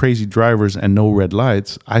 you have crazy drivers and no red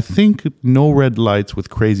lights. I think no red lights with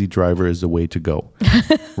crazy driver is the way to go.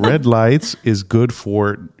 Red lights is good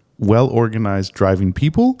for well-organized driving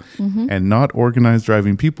people, and not organized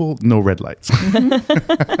driving people, no red lights.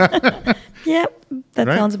 Yeah, that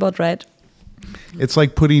Right? sounds about right. It's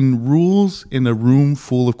like putting rules in a room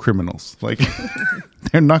full of criminals. Like,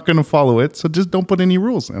 they're not going to follow it, so just don't put any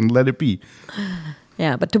rules and let it be.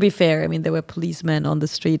 Yeah, but to be fair, I mean, there were policemen on the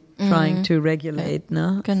street trying to regulate,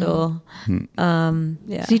 ne? Genau. So,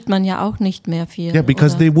 yeah. Sieht man ja auch nicht mehr viel. Yeah,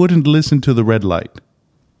 because oder? they wouldn't listen to the red light.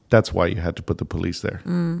 That's why you had to put the police there.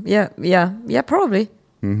 Yeah, probably.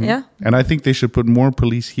 Yeah. And I think they should put more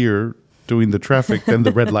police here doing the traffic than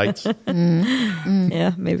the red lights.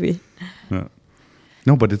 Yeah, maybe. Yeah.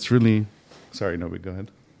 No, but it's really... Sorry, Nobbi, go ahead.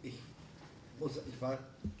 Ich war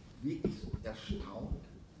wirklich erstaunt,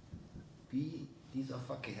 wie dieser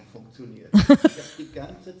Verkehr funktioniert. Ich habe die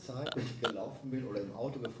ganze Zeit, wenn ich gelaufen bin oder im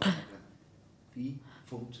Auto gefahren habe, wie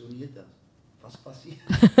funktioniert das? Was passiert?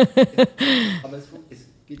 Aber es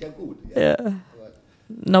geht ja gut. Ja. Yeah.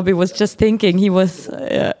 Nobby was just thinking he was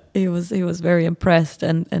very impressed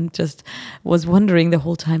and just was wondering the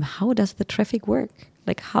whole time, how does the traffic work?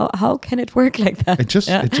 Like how can it work like that? It just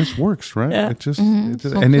works, right? Yeah. It just and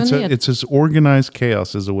it's this organized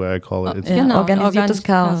chaos is the way I call it. It's, Genau, organisiertes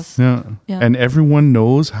Chaos. yeah. Yeah. And everyone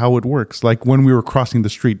knows how it works. Like when we were crossing the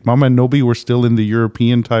street, Mama and Nobbi were still in the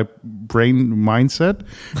European type brain mindset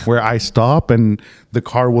where I stop and the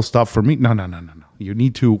car will stop for me. No. You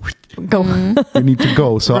need to Go. You need to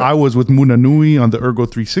go. So I was with Munanui on the Ergo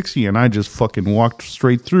 360 and I just fucking walked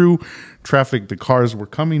straight through traffic. The cars were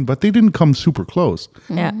coming, but they didn't come super close.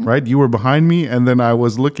 Yeah. Right? You were behind me and then I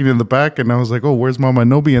was looking in the back and I was like, oh, where's Mama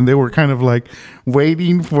and Nobbi? And they were kind of like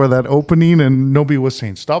waiting for that opening and Nobbi was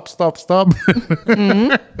saying, stop. Dann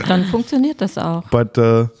funktioniert das auch. But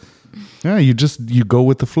yeah, you go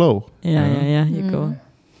with the flow. Yeah, you go.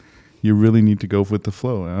 You really need to go with the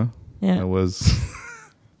flow, yeah? Yeah. That was...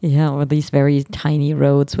 Yeah, or these very tiny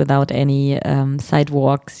roads without any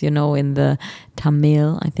sidewalks, in the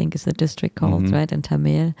Tamil, I think is the district called, right, in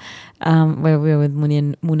Tamil, where we were with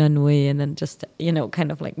Munanui and then just,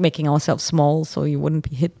 kind of like making ourselves small so you wouldn't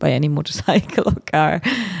be hit by any motorcycle or car.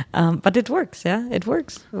 But it works, yeah, it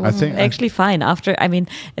works. It was actually fine. After,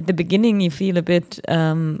 at the beginning you feel a bit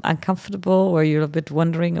uncomfortable or you're a bit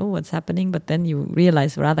wondering, oh, what's happening? But then you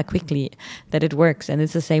realize rather quickly that it works. And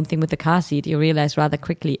it's the same thing with the car seat. You realize rather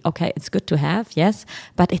quickly, okay, it's good to have, yes,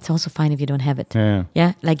 but it's also fine if you don't have it.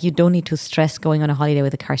 Yeah, like you don't need to stress going on a holiday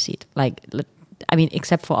with a car seat. Like,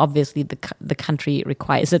 except for obviously the country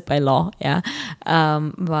requires it by law. Yeah,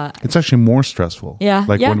 but it's actually more stressful. Yeah,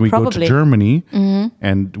 like when we probably go to Germany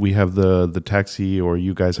and we have the taxi, or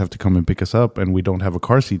you guys have to come and pick us up, and we don't have a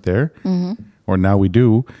car seat there, or now we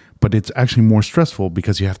do. But it's actually more stressful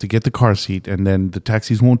because you have to get the car seat and then the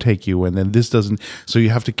taxis won't take you and then this doesn't. So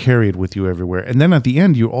you have to carry it with you everywhere. And then at the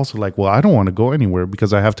end, you're also like, well, I don't want to go anywhere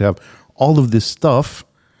because I have to have all of this stuff.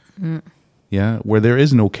 Yeah. Where there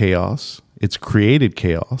is no chaos. It's created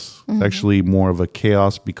chaos. It's actually more of a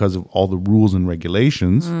chaos because of all the rules and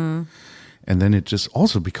regulations. And then it just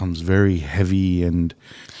also becomes very heavy and...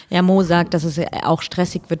 Ja, Mo sagt, dass es auch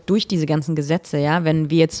stressig wird durch diese ganzen Gesetze, ja. Wenn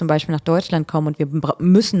wir jetzt zum Beispiel nach Deutschland kommen und wir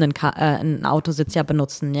müssen einen Autositz ja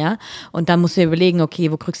benutzen, ja. Und dann musst du dir überlegen,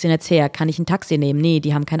 okay, wo kriegst du den jetzt her? Kann ich ein Taxi nehmen? Nee,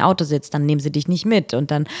 die haben keinen Autositz, dann nehmen sie dich nicht mit.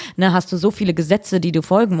 Und dann hast du so viele Gesetze, die du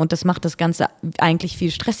folgen und das macht das Ganze eigentlich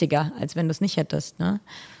viel stressiger, als wenn du es nicht hättest, ne?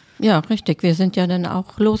 Ja, richtig. Wir sind ja dann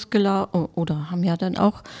auch losgelaufen oder haben ja dann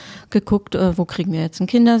auch geguckt, wo kriegen wir jetzt einen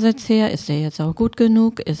Kindersitz her? Ist der jetzt auch gut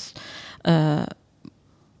genug?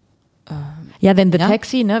 Ja, then the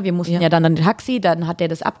taxi, ne? Wir mussten ja dann an den Taxi, dann hat der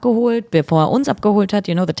das abgeholt, bevor er uns abgeholt hat,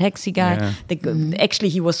 the taxi guy. Yeah. Actually,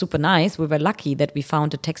 he was super nice. We were lucky that we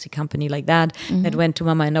found a taxi company like that that went to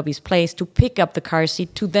Mama and Nobbi's place to pick up the car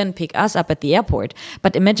seat to then pick us up at the airport.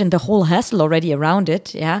 But imagine the whole hassle already around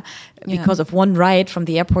it, because of one ride from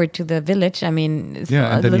the airport to the village. I mean, it's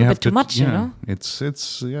a little bit too much, It's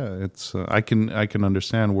I can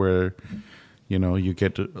understand where, you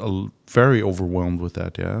get very overwhelmed with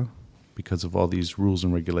that, yeah. Because of all these rules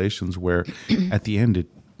and regulations where at the end it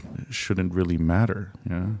shouldn't really matter.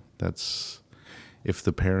 Yeah, that's if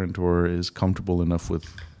the parent or is comfortable enough with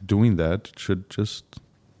doing that, it should just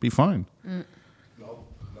be fine. Ich glaube,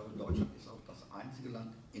 Deutschland ist auch das einzige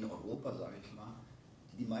Land in Europa, sage ich mal,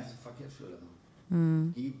 die meisten Verkehrsschilder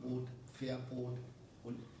haben. E-Boot, Fährboot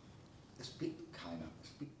und es blickt keiner.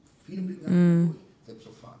 Viele blicken gar nicht durch, selbst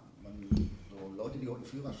so fahren. So Leute, die heute einen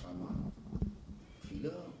Führerschein machen,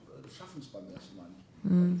 viele schaffen es beim ersten Mal nicht.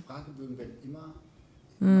 Die Fragebögen werden immer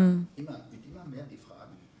mehr die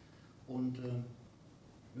Fragen. Und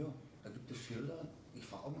da gibt es Schilder. Ich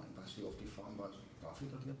fahre auch mal, ich weiß nicht, ob die fahren, weil darf ich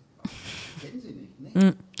das jetzt? Kennen Sie nicht,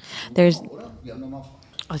 ne? Oder? Wir haben nochmal Fragen.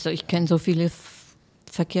 Also ich kenne so viele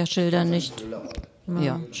Verkehrsschilder nicht.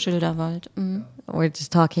 Ja, Schilderwald. We're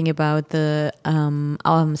just talking about the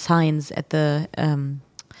signs at the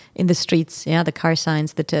in the streets. Yeah, the car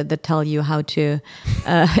signs that tell you how to,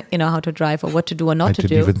 how to drive or what to do or not to do. I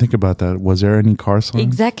didn't even think about that. Was there any car signs?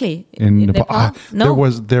 Exactly. In Nepal? No.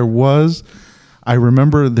 There was. I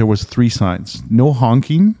remember there was 3 signs. No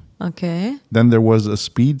honking. Okay. Then there was a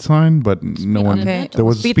speed sign, but no one. Okay. There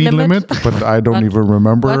was a speed limit, but I don't even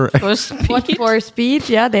remember. What for speed?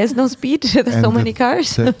 Yeah, there's no speed. There's so many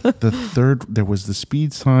cars. The third, there was the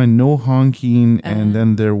speed sign, no honking, and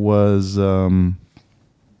then there was.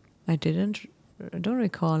 I don't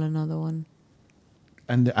recall another one.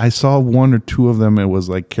 And I saw 1 or 2 of them. It was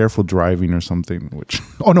like careful driving or something. Which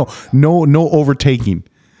no overtaking.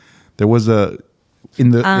 There was a.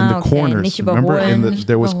 In the corners, remember?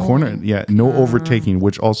 There was corner, no overtaking,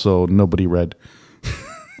 which also nobody read.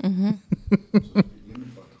 Limit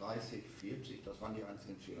war 30, 40, das waren die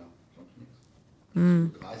einzigen Schilder, sonst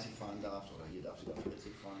nichts. 30 fahren darfst oder hier darfst du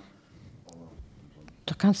 40 fahren.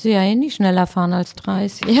 Da kannst du ja nicht schneller fahren als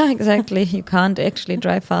 30. Yeah, exactly. You can't actually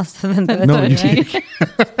drive faster than 30.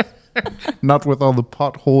 No, not with all the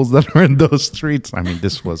potholes that are in those streets. I mean,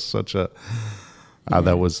 this was such a.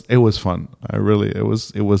 It was fun.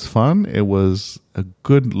 It was fun. It was a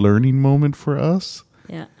good learning moment for us.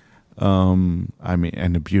 Yeah. I mean,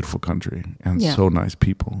 and a beautiful country and so nice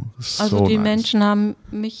people. Also die Menschen haben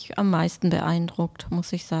mich am meisten beeindruckt,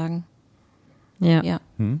 muss ich sagen. Yeah. Yeah.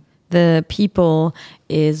 The people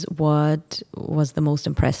is what was the most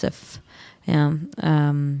impressive. Yeah.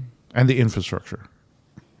 And the infrastructure.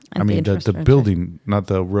 The building, not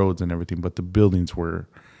the roads and everything, but the buildings were.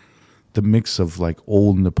 The mix of like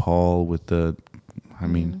old Nepal with the,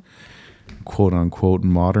 quote unquote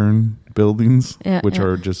modern buildings, which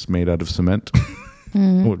are just made out of cement.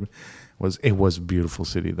 It was a beautiful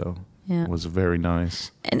city though. Yeah. It was very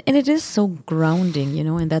nice. And it is so grounding,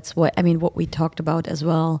 and that's what we talked about as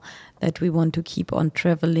well, that we want to keep on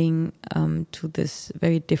traveling to this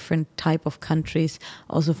very different type of countries,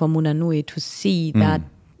 also for Munanui, to see that,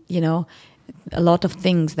 a lot of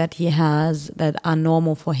things that he has that are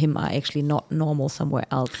normal for him are actually not normal somewhere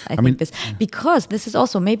else. I think because this is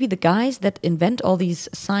also maybe the guys that invent all these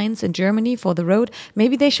signs in Germany for the road,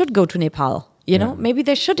 maybe they should go to Nepal, maybe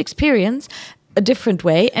they should experience a different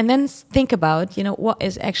way and then think about, what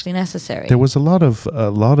is actually necessary. There was a lot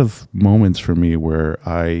of moments for me where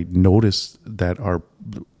I noticed that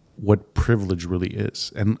what privilege really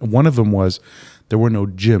is. And one of them was there were no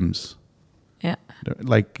gyms. Yeah.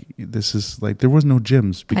 Like there was no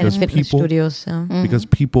gyms because studios, because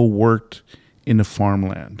people worked in a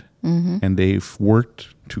farmland and they've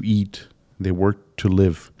worked to eat, they worked to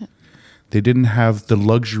live. They didn't have the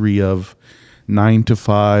luxury of 9 to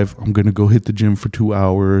 5. I'm going to go hit the gym for 2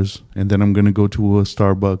 hours and then I'm going to go to a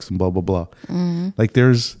Starbucks and blah, blah, blah. Like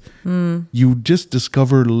you just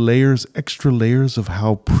discover extra layers of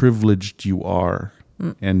how privileged you are.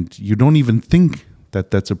 And you don't even think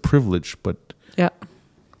that that's a privilege, but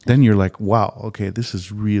then you're like, wow, okay, this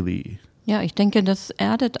is really... Ja, ich denke, das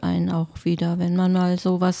erdet einen auch wieder, wenn man mal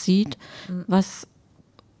sowas sieht,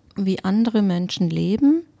 wie andere Menschen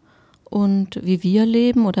leben und wie wir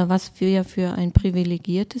leben oder was wir für ein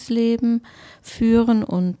privilegiertes Leben führen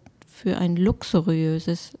und für ein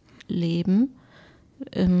luxuriöses Leben.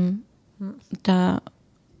 Da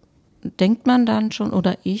denkt man dann schon,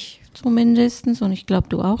 oder ich zumindest, und ich glaube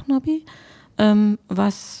du auch, Nobbi,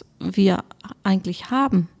 was wir eigentlich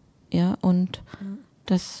haben, ja, und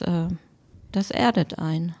das erdet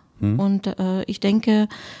ein. Und ich denke,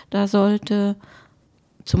 da sollte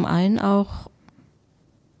zum einen auch,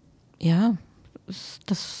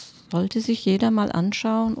 das sollte sich jeder mal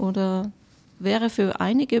anschauen oder wäre für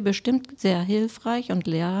einige bestimmt sehr hilfreich und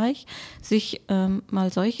lehrreich, sich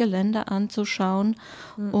mal solche Länder anzuschauen,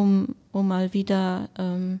 um mal wieder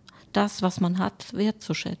das, was man hat,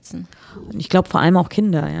 wertzuschätzen. Und ich glaube vor allem auch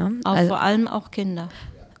Kinder, ja. Vor allem auch Kinder.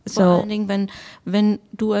 Vor allen Dingen, wenn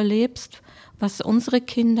du erlebst, was unsere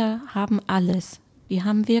Kinder haben alles. Die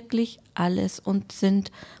haben wirklich alles und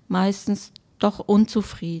sind meistens doch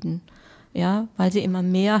unzufrieden, ja, weil sie immer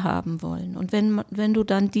mehr haben wollen. Und wenn du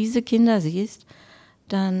dann diese Kinder siehst,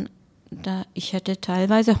 dann, ich hätte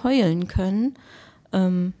teilweise heulen können,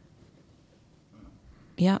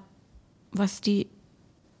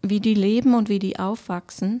 wie die leben und wie die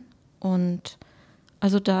aufwachsen. Und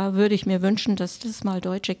also da würde ich mir wünschen, dass das mal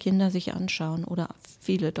deutsche Kinder sich anschauen oder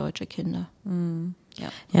viele deutsche Kinder.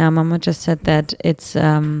 Yeah, Mama just said that it's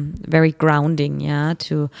very grounding,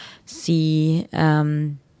 to see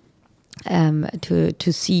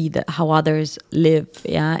to see how others live,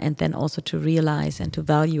 and then also to realize and to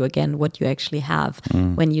value again what you actually have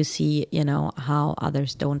when you see, how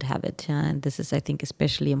others don't have it. And this is, I think,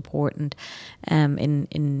 especially important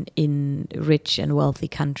in rich and wealthy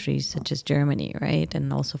countries such as Germany, right?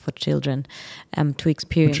 And also for children to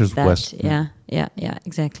experience which is that. West, Yeah,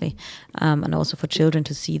 exactly. And also for children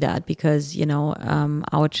to see that, because,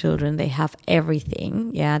 our children, they have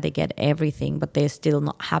everything. Yeah, they get everything, but they're still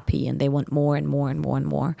not happy and they want more and more and more and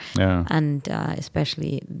more. Yeah. And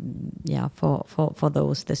especially, for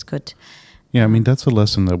those, this could... Yeah, I mean, that's a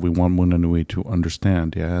lesson that we want Munanui to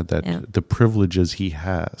understand, that the privileges he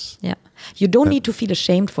has. Yeah. You don't need to feel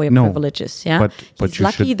ashamed for your privileges, yeah? But he's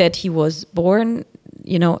lucky that he was born,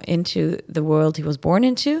 into the world he was born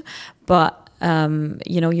into, but...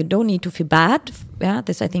 you don't need to feel bad. Yeah,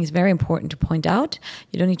 this I think is very important to point out.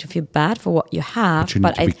 You don't need to feel bad for what you have, but you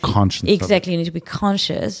need to be conscious. Exactly, you need to be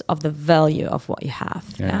conscious of the value of what you have.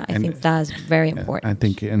 Yeah, I think that is very important.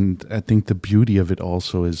 I think the beauty of it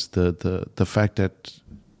also is the fact that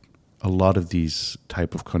a lot of these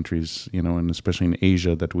type of countries, and especially in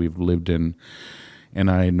Asia that we've lived in,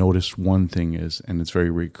 and I noticed one thing is, and it's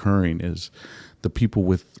very recurring, is the people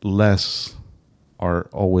with less are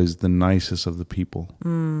always the nicest of the people.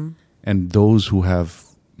 And those who have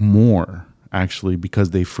more, actually,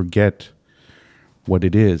 because they forget what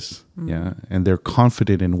it is, and they're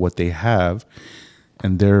confident in what they have,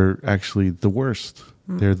 and they're actually the worst.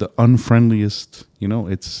 They're the unfriendliest,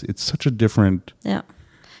 it's such a different... Ja.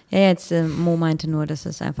 Ja, jetzt Mo meinte nur, dass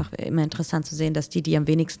es einfach immer interessant zu sehen, dass die am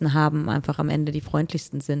wenigsten haben, einfach am Ende die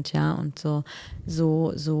freundlichsten sind, ja, und so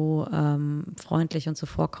freundlich und so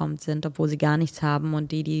vorkommend sind, obwohl sie gar nichts haben,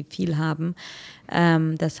 und die viel haben,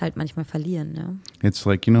 das halt manchmal verlieren, ne? It's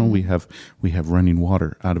like, we have running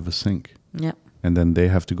water out of a sink. Yeah. And then they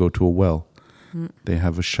have to go to a well. They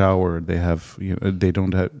have a shower, they have,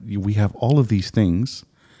 we have all of these things,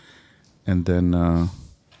 and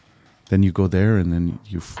then you go there, and then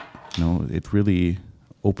it really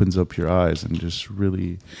opens up your eyes, and just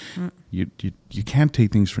really, you can't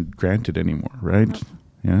take things for granted anymore, right?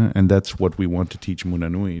 Yeah, and that's what we want to teach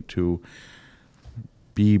Munanui, to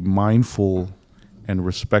be mindful and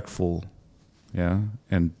respectful,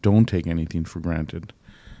 and don't take anything for granted,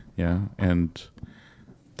 and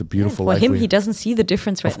the beautiful for life him, he doesn't see the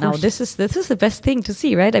difference right now. This is the best thing to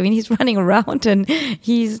see, right? I mean, he's running around and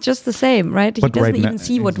he's just the same, right? He doesn't even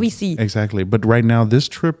see what we see. Exactly. But right now, this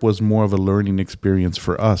trip was more of a learning experience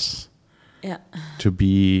for us. Yeah. To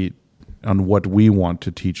be on what we want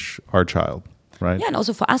to teach our child, right? Yeah, and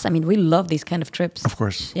also for us, I mean, we love these kind of trips. Of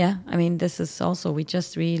course. Yeah, I mean, this is also, we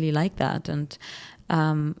just really like that, and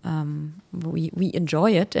we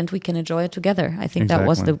enjoy it, and we can enjoy it together. I think that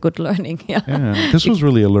was the good learning. Yeah, this was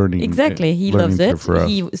really a learning. Exactly, he loves it. For us.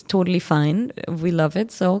 He is totally fine. We love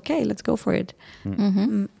it. So okay, let's go for it.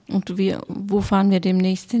 Und wo fahren wir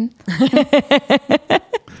demnächst hin?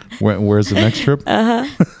 Where's the next trip?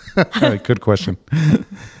 Good question.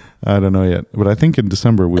 I don't know yet, but I think in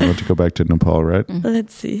December we want to go back to Nepal, right?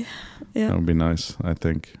 Let's see. Yeah, that would be nice. I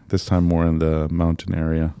think this time more in the mountain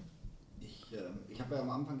area. Ich habe ja am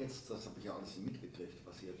Anfang jetzt, das habe ich ja alles mitgekriegt,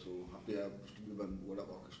 was ihr jetzt so, habt ihr ja bestimmt über den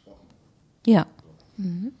Urlaub auch gesprochen. Ja.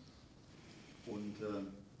 Und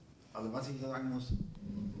also was ich sagen muss,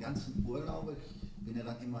 die ganzen Urlaube, ich bin ja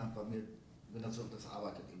dann immer bei mir, wenn das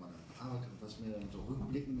arbeitet immer dann arbeitet, was mir dann so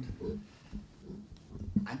rückblickend,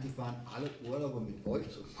 eigentlich waren alle Urlaube mit euch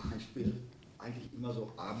zum Beispiel eigentlich immer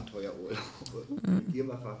so Abenteuerurlaube. Ihr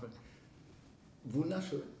war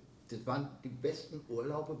wunderschön. Das waren die besten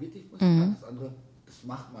Urlaube, wirklich, muss ich sagen. Das andere, das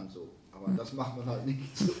macht man so. Aber das macht man halt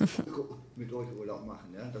nicht so mit euch Urlaub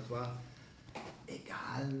machen. Ja? Das war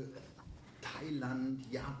egal, Thailand,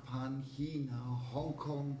 Japan, China,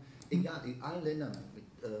 Hongkong, egal, in allen Ländern,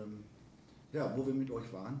 wo wir mit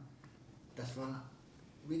euch waren. Das war,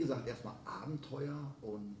 wie gesagt, erstmal Abenteuer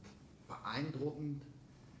und beeindruckend.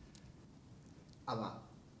 Aber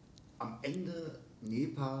am Ende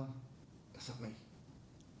Nepal, das hat mich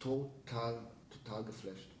total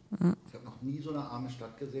geflasht. Ich habe noch nie so eine arme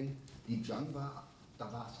Stadt gesehen. Die Jang war,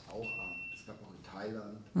 da war es auch arm. Es gab auch in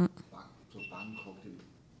Thailand, so Bangkok.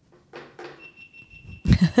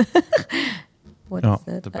 What is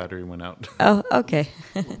that? The battery went out. Oh, okay.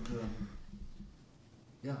 Und,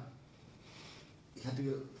 ja, ich hatte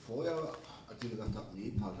vorher, als ihr gesagt habt,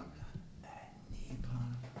 Nepal, dann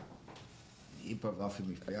Nepal war für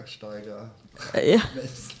mich Bergsteiger.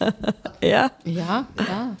 Ja. Ja,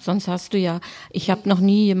 sonst hast du ja, ich habe noch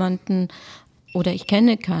nie jemanden, oder ich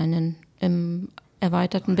kenne keinen im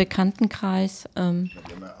erweiterten Bekanntenkreis,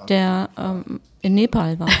 der in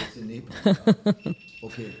Nepal war. In Nepal.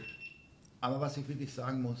 Okay. Aber was ich wirklich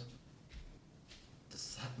sagen muss,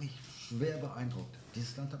 das hat mich schwer beeindruckt.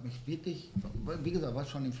 Dieses Land hat mich wirklich, wie gesagt, war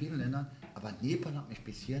schon in vielen Ländern, aber Nepal hat mich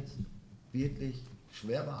bis jetzt wirklich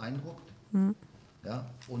schwer beeindruckt. Ja,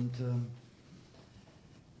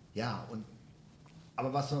 und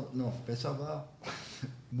aber was noch besser war,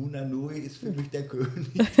 Munanui ist für mich der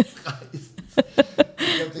König des Reisens.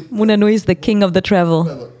 Munanui is the king of the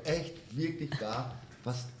travel. Echt, wirklich da,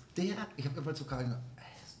 was der, ich habe immer zu Karin gesagt,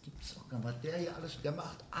 das gibt's doch gar nicht, was der hier alles, der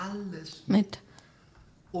macht alles Mit.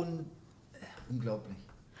 Und unglaublich.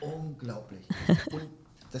 Und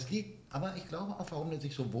das liegt, aber ich glaube auch, warum er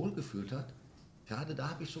sich so wohl gefühlt hat, gerade da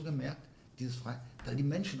habe ich so gemerkt, weil die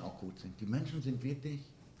Menschen auch gut sind. Die Menschen sind wirklich,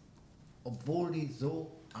 obwohl die so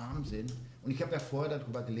arm sind, und ich habe ja vorher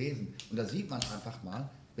darüber gelesen, und da sieht man einfach mal,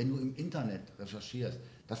 wenn du im Internet recherchierst,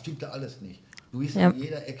 das stimmt da alles nicht. Du bist an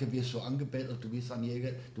jeder Ecke, wirst so angebettelt,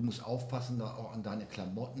 du musst aufpassen da auch an deine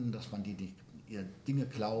Klamotten, dass man die ihre Dinge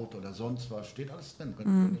klaut oder sonst was, steht alles drin,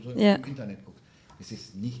 wenn du so im Internet guckst. Es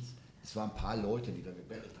ist nichts, es waren ein paar Leute, die da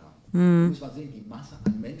gebettelt haben. Du musst mal sehen, die Masse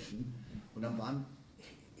an Menschen, und dann waren,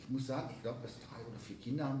 ich muss sagen, ich glaube, 3 oder 4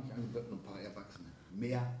 Kinder haben mich angebettelt und ein paar Erwachsene.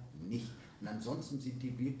 Mehr nicht. Und ansonsten sind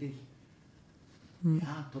die wirklich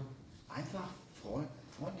einfach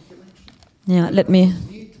freundliche Menschen. Ja, Wenn du das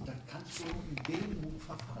siehst, dann kannst du in Demut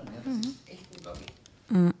verfallen. Ja, das ist echt unglaublich.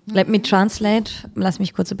 Let me translate. Lass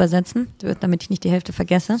mich kurz übersetzen, damit ich nicht die Hälfte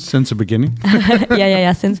vergesse. Since the beginning?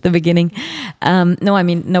 yeah, since the beginning. No, I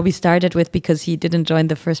mean, Nobbi started with, because he didn't join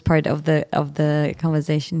the first part of the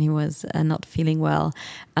conversation. He was not feeling well.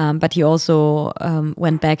 But he also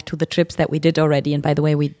went back to the trips that we did already. And by the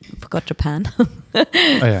way, we forgot Japan.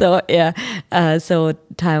 So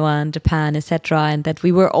Taiwan, Japan, etc. And that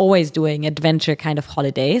we were always doing adventure kind of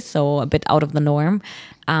holidays, so a bit out of the norm.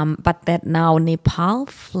 But that now Nepal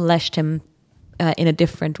flashed him in a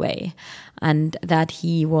different way, and that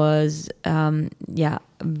he was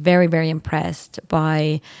very, very impressed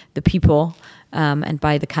by the people and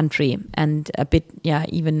by the country, and a bit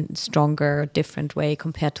even stronger, different way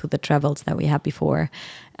compared to the travels that we had before.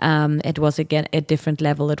 It was again a different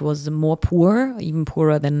level. It was more poor, even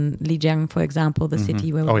poorer than Lijiang, for example, the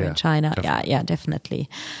city where we were in China. Definitely.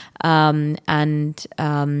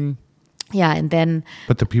 And then...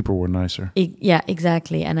 But the people were nicer.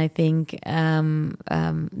 Exactly. And I think then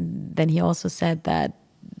he also said that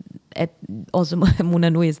also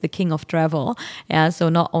Munanui is the king of travel. Yeah, so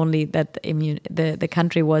not only that the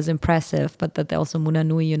country was impressive, but that also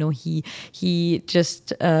Munanui, he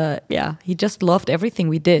just loved everything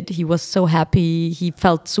we did. He was so happy. He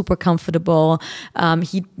felt super comfortable.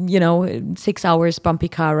 6 hours bumpy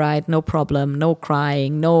car ride, no problem, no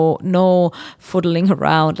crying, no fuddling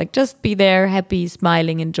around. Like just be there, happy,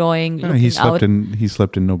 smiling, enjoying. He slept in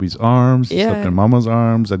Nobbi's arms. He slept in Mama's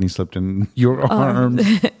arms, and he slept in your arms.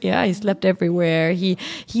 He slept everywhere. He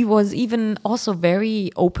was even also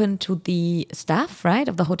very open to the staff, right,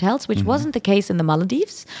 of the hotels, which wasn't the case in the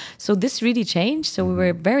Maldives. So this really changed. So we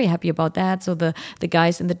were very happy about that. So the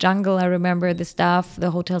guys in the jungle, I remember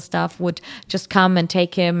the hotel staff would just come and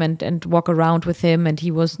take him and walk around with him. And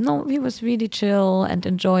he was really chill and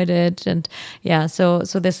enjoyed it. And so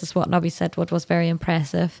this is what Nobbi said, what was very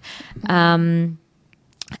impressive. And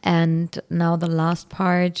now the last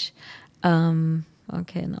part,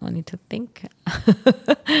 okay, now I need to think.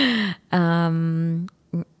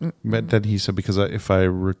 But then he said, because if I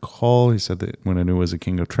recall, he said that Munanui was a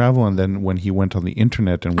king of travel, and then when he went on the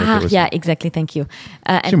internet and exactly, thank you.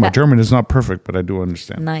 See, my German is not perfect, but I do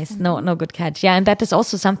understand. Nice, no, good catch. Yeah, and that is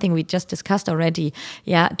also something we just discussed already.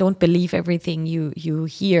 Yeah, don't believe everything you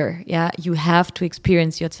hear. Yeah, you have to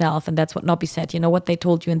experience yourself, and that's what Nobbi said. You know what they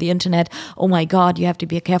told you in the internet? Oh my God, you have to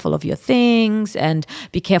be careful of your things, and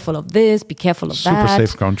be careful of this, be careful of that. Super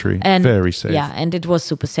safe country, and very safe. Yeah, and it was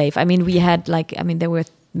super safe. I mean, we had there were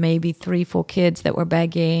maybe 3-4 kids that were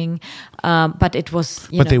begging, but it was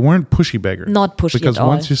they weren't pushy beggers. Not pushy because at all.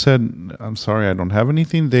 Once you said, I'm sorry, I don't have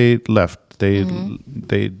anything, they left. They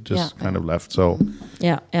just kind of left. So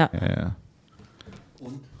yeah.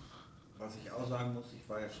 Und was ich auch sagen muss,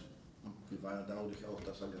 wir waren ja dadurch auch,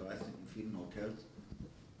 dass wir gereist sind in vielen Hotels.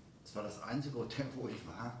 Es war das einzige Hotel, wo ich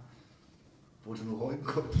war, wo du nur heulen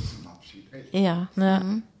konntest zum Abschied.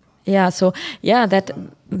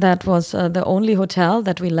 That was the only hotel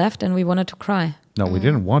that we left, and we wanted to cry. No, we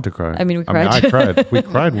didn't want to cry. I mean, we cried. I cried. We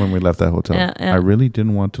cried when we left that hotel. Yeah. I really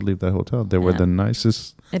didn't want to leave that hotel. They were the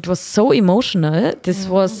nicest. It was so emotional. This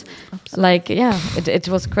was it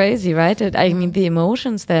was crazy, right? I mean, the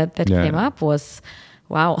emotions that came up was,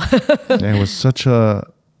 wow. It was such a...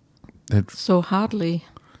 so hardly.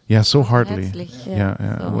 Yeah, so heartily. Herzlich. Yeah,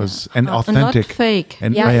 So, it was and not authentic. fake.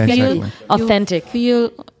 And Yeah, exactly. authentic.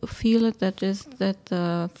 Feel it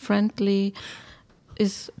that friendly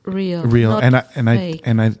is real. Real, not and fake.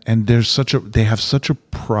 there's they have such a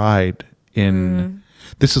pride in.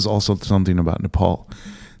 This is also something about Nepal,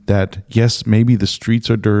 that yes, maybe the streets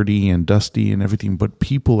are dirty and dusty and everything, but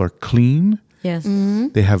people are clean. Yes.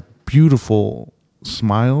 They have beautiful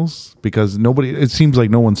smiles because it seems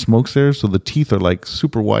like no one smokes there, so the teeth are like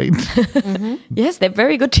super white. Yes, they're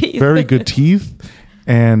very good teeth. Very good teeth.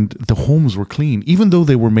 And the homes were clean, even though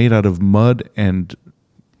they were made out of mud and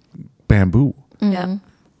bamboo. Yeah.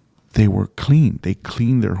 They were clean. They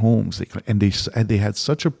cleaned their homes. They had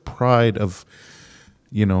such a pride of,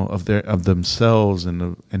 of themselves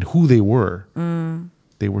and who they were.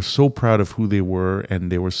 They were so proud of who they were,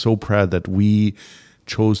 and they were so proud that we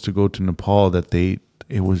chose to go to Nepal. That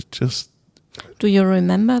it was just. Do you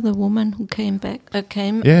remember the woman who came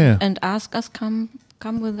Yeah. and asked us come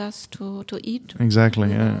with us to eat? Exactly.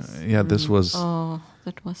 Yeah. This was. Oh,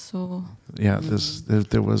 that was so. Yeah.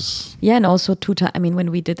 There was. Yeah, and also 2 times. I mean, when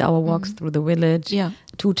we did our walks through the village,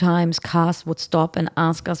 2 times cars would stop and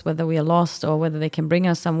ask us whether we are lost or whether they can bring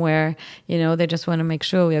us somewhere. They just want to make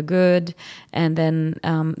sure we are good. And then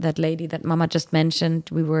that lady that Mama just mentioned,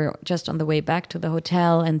 we were just on the way back to the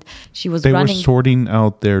hotel, and she was They running. were sorting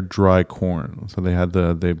out their dry corn, so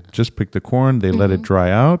they just picked the corn, they let it dry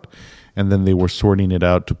out. And then they were sorting it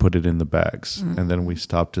out to put it in the bags. And then we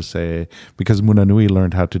stopped to say, because Munanui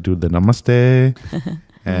learned how to do the namaste.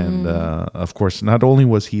 And of course, not only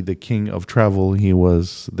was he the king of travel, he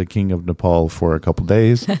was the king of Nepal for a couple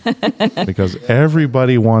days. Because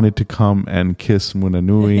everybody wanted to come and kiss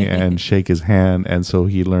Munanui and shake his hand. And so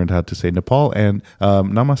he learned how to say Nepal and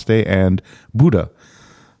namaste and Buddha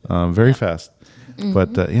very fast.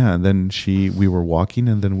 But and then we were walking,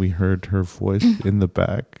 and then we heard her voice in the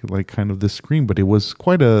back, like kind of this scream. But it was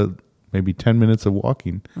quite maybe 10 minutes of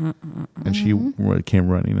walking, and she came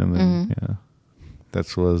running, and then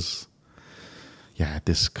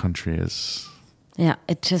this country is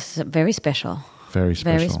it's just very special. Very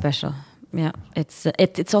special. Very special. Yeah,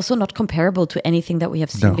 it's also not comparable to anything that we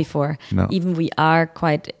have seen before. No. Even we are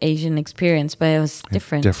quite Asian experienced, but it was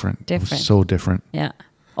different. It was so different. Yeah.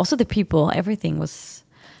 Also, the people, everything was.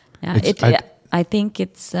 Yeah, I think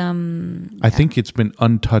it's. I think it's been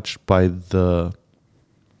untouched by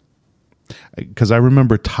because I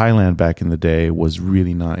remember Thailand back in the day was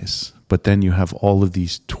really nice, but then you have all of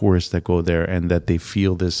these tourists that go there, and that they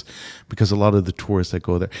feel this because a lot of the tourists that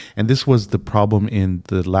go there, and this was the problem in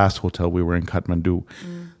the last hotel we were in, Kathmandu.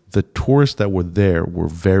 The tourists that were there were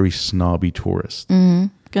very snobby tourists.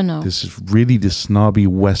 Genau. This is really the snobby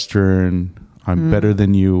Western. I'm better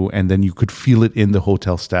than you. And then you could feel it in the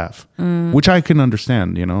hotel staff, which I can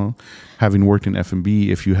understand, having worked in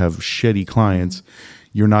F&B, if you have shitty clients,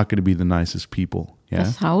 you're not going to be the nicest people. Yeah?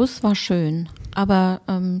 Das Haus war schön, aber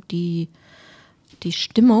die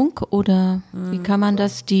Stimmung oder wie kann man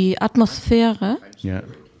das, die Atmosphäre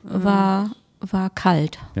war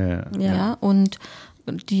kalt. Ja, und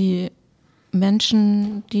die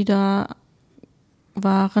Menschen, die da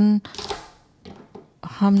waren,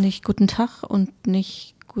 haben nicht guten Tag und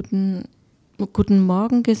nicht guten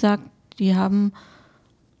Morgen gesagt. Die haben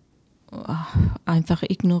einfach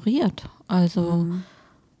ignoriert. Also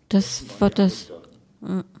das war das.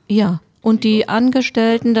 Ja. Und die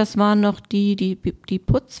Angestellten, das waren noch die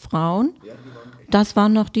Putzfrauen. Das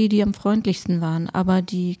waren noch die am freundlichsten waren. Aber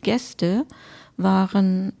die Gäste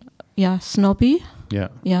waren snobby.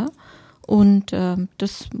 Ja. Und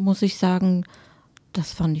das muss ich sagen.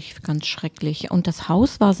 Das fand ich ganz schrecklich. Und das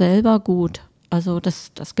Haus war selber gut. Also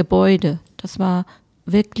das Gebäude, das war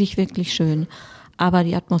wirklich, wirklich schön. Aber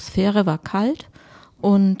die Atmosphäre war kalt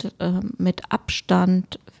und mit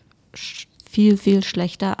Abstand viel, viel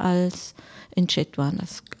schlechter als in Chitwan.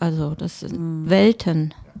 Das sind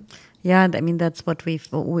Welten. Yeah, I mean, that's what we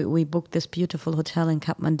booked this beautiful hotel in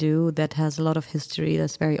Kathmandu that has a lot of history,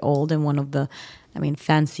 that's very old and one of the,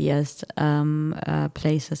 fanciest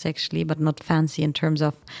places actually, but not fancy in terms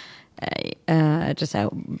of just,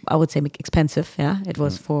 I would say expensive, yeah. It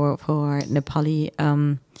was for Nepali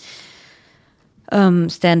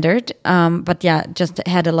standard, but yeah, just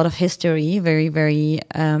had a lot of history, very, very,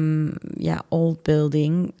 old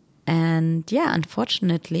building. And yeah,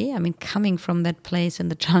 unfortunately, coming from that place in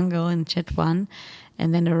the jungle in Chitwan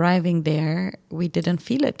and then arriving there, we didn't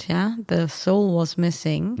feel it, yeah? The soul was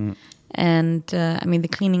missing. And I mean, the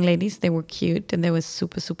cleaning ladies, they were cute and they were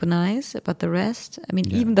super, super nice. But the rest, I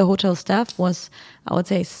mean, even the hotel staff was, I would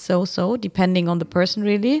say, so, depending on the person,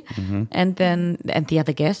 really. And the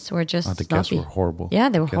other guests were just the guests snobby. were horrible. Yeah,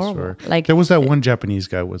 they were horrible. Like, there was that one Japanese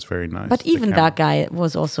guy who was very nice. but even that guy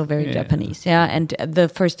was also very Japanese. Yeah, and the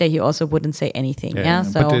first day he also wouldn't say anything. Yeah,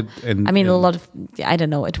 so I mean, a lot of, I don't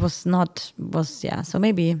know. It was not so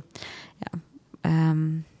maybe,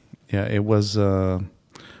 it was. I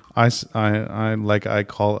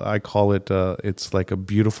call it. It's like a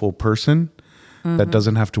beautiful person that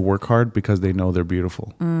doesn't have to work hard because they know they're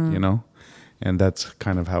beautiful. You know, and that's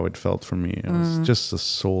kind of how it felt for me. It was just a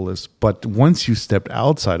soulless. But once you stepped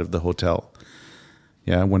outside of the hotel,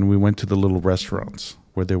 when we went to the little restaurants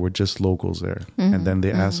where there were just locals there, and then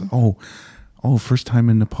they asked, "Oh, first time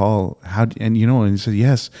in Nepal. And he said,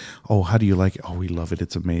 yes. Oh, how do you like it? Oh, we love it.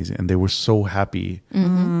 It's amazing." And they were so happy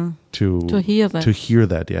to hear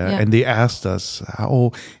that. Yeah. And they asked us,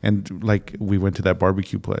 and like we went to that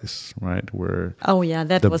barbecue place, right? Where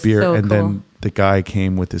that was beer, so and cool. then the guy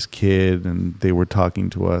came with his kid and they were talking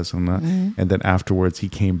to us and then afterwards he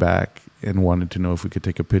came back and wanted to know if we could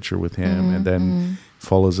take a picture with him and then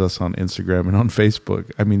follows us on Instagram and on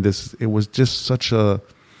Facebook. I mean, it was just such a.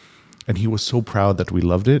 And he was so proud that we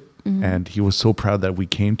loved it. And he was so proud that we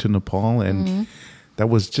came to Nepal. And that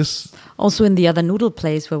was just... Also in the other noodle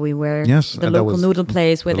place where we were. Yes. The local noodle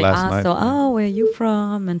place where they asked, night, where are you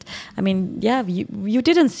from? And I mean, you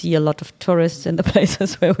didn't see a lot of tourists in the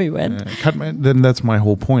places where we went. Then that's my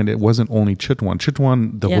whole point. It wasn't only Chitwan.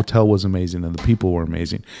 Chitwan, the hotel was amazing and the people were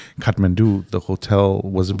amazing. Kathmandu, the hotel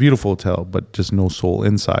was a beautiful hotel, but just no soul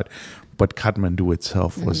inside. But Kathmandu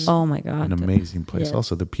itself was an amazing place. Yes.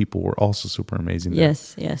 Also, the people were also super amazing there.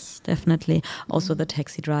 Yes, definitely. Also, the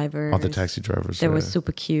taxi drivers. The taxi drivers. They were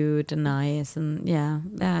super cute and nice. And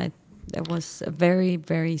it was a very,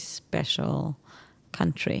 very special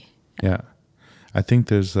country. Yeah. I think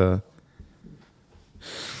there's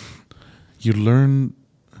you learn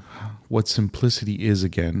what simplicity is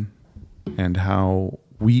again and how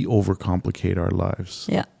we overcomplicate our lives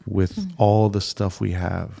with all the stuff we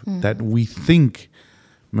have that we think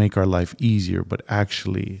make our life easier, but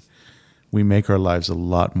actually we make our lives a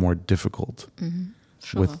lot more difficult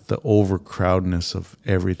with the overcrowdedness of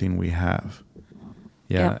everything we have.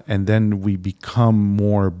 And then we become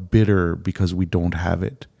more bitter because we don't have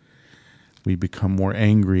it. We become more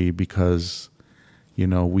angry because,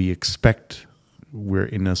 we expect we're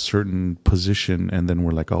in a certain position and then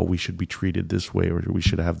we're like, oh, we should be treated this way or we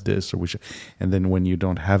should have this or we should. And then when you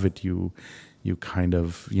don't have it, you kind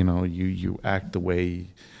of, you act the way,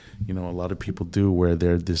 a lot of people do where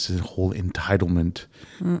there's this whole entitlement.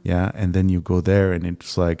 And then you go there and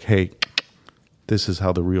it's like, hey, this is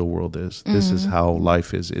how the real world is. This is how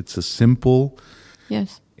life is. It's a simple.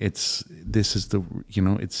 Yes. It's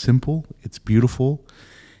simple. It's beautiful.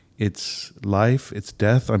 It's life, it's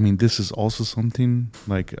death. I mean, this is also something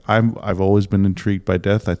like I've always been intrigued by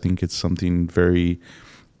death. I think it's something very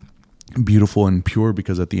beautiful and pure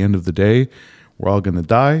because at the end of the day, we're all going to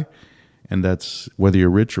die. And that's whether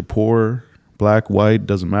you're rich or poor, black, white,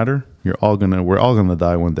 doesn't matter. We're all going to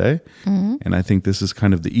die one day. And I think this is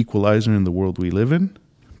kind of the equalizer in the world we live in.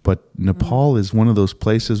 But Nepal is one of those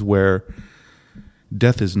places where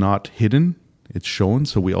death is not hidden. It's shown.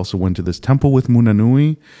 So we also went to this temple with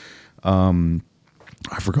Munanui. I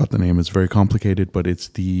forgot the name. It's very complicated, but it's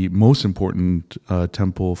the most important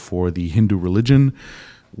temple for the Hindu religion,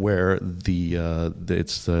 where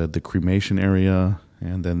it's the cremation area,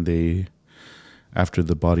 and then after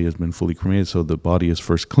the body has been fully cremated, so the body is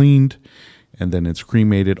first cleaned, and then it's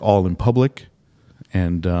cremated all in public.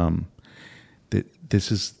 And I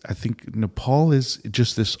think Nepal is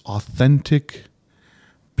just this authentic,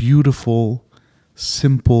 beautiful,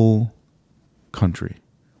 simple country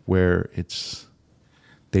where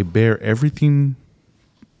they bear everything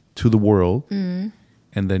to the world, and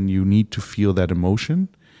then you need to feel that emotion.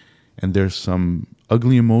 And there's some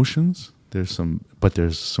ugly emotions, but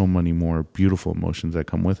there's so many more beautiful emotions that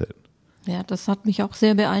come with it. Ja, das hat mich auch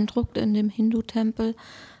sehr beeindruckt in dem Hindu-Tempel,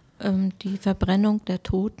 die Verbrennung der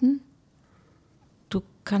Toten. Du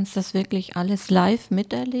kannst das wirklich alles live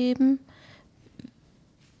miterleben,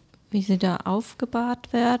 wie sie da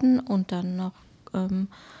aufgebahrt werden und dann noch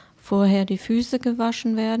vorher die Füße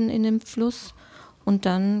gewaschen werden in dem Fluss und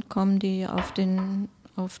dann kommen die auf den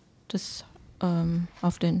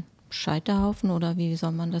Scheiterhaufen oder wie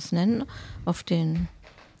soll man das nennen,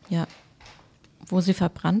 wo sie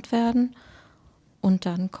verbrannt werden und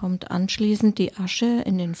dann kommt anschließend die Asche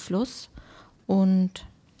in den Fluss und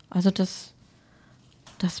also das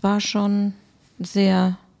war schon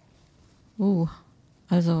sehr,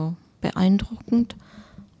 beeindruckend.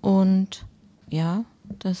 Und ja,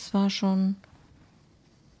 das war schon,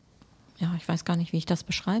 ja, ich weiß gar nicht, wie ich das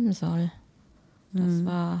beschreiben soll. Das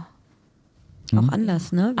war auch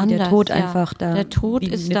anders, ne? Wie anders, der Tod ja. einfach da. Der Tod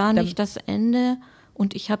ist mit da nicht das Ende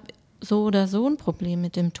und ich habe so oder so ein Problem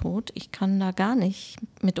mit dem Tod. Ich kann da gar nicht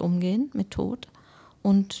mit umgehen, mit Tod.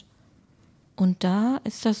 Und da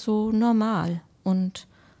ist das so normal und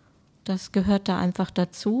das gehört da einfach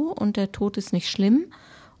dazu und der Tod ist nicht schlimm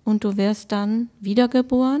und du wirst dann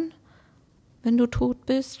wiedergeboren, wenn du tot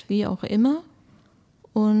bist, wie auch immer.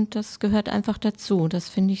 Und das gehört einfach dazu. Das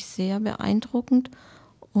finde ich sehr beeindruckend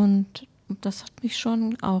und das hat mich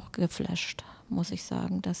schon auch geflasht, muss ich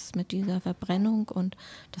sagen, das mit dieser Verbrennung und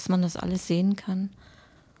dass man das alles sehen kann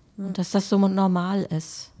und dass das so normal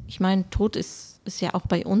ist. Ich meine, Tod ist ja auch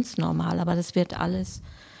bei uns normal, aber das wird alles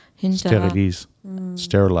sterilized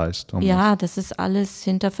almost. Ja, das ist alles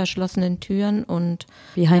hinter verschlossenen Türen und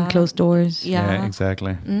behind closed doors. Ja, Yeah,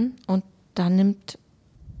 exactly. Und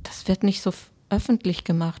das wird nicht so öffentlich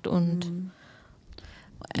gemacht und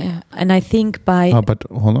And I think by But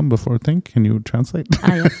hold on, before I think, can you translate?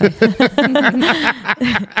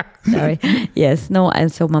 Sorry. Yes. No.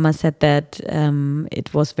 And so Mama said that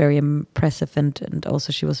it was very impressive, and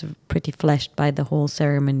also she was pretty flashed by the whole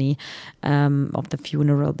ceremony of the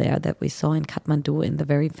funeral there that we saw in Kathmandu in the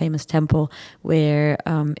very famous temple where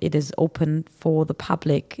it is open for the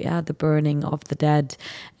public. Yeah, the burning of the dead,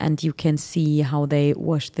 and you can see how they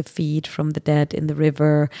wash the feet from the dead in the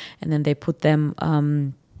river, and then they put them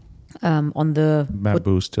on the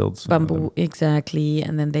Bamboo stilts. Bamboo, exactly,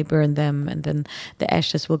 and then they burn them, and then the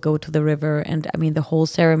ashes will go to the river. And I mean, the whole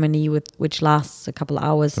ceremony, which lasts a couple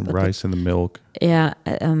hours. The rice and the milk. Yeah,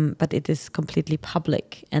 but it is completely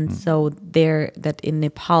public, and so that in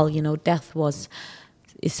Nepal, death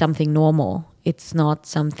is something normal. It's not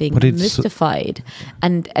something mystified,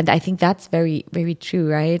 and I think that's very, very true,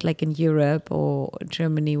 right? Like in Europe or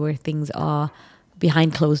Germany, where things are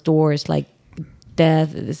behind closed doors, like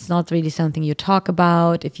death, it's not really something you talk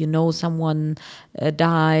about. If you know someone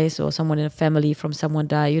dies or someone in a family from someone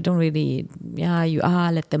die, you don't really,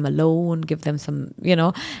 let them alone, give them some,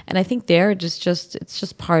 and I think it's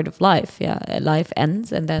just part of life. Yeah, life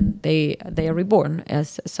ends and then they are reborn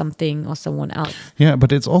as something or someone else. Yeah,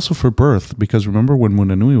 but it's also for birth, because remember when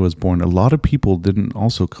Munanui was born, a lot of people didn't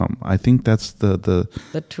also come. I think that's the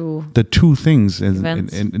two things,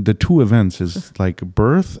 and the two events is like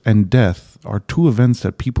birth and death are two events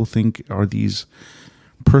that people think are these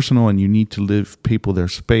personal, and you need to give people their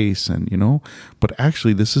space, and but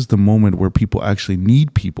actually this is the moment where people actually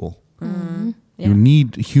need people. Yeah. You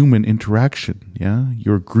need human interaction. Yeah,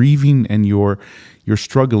 you're grieving and you're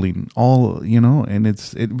struggling all,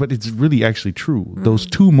 but it's really actually true. Those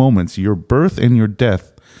two moments, your birth and your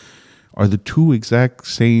death, are the two exact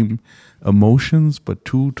same emotions, but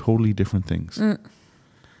two totally different things.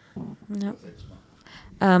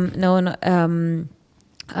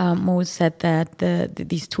 Mo said that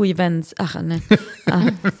these two events.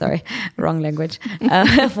 Sorry, wrong language.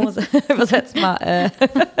 Übersetzt mal.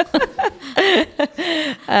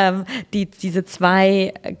 Diese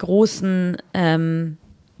zwei großen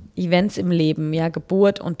Events im Leben, ja,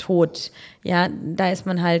 Geburt und Tod, ja, da ist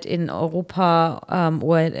man halt in Europa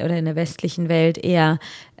oder in der westlichen Welt eher,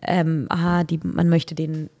 man möchte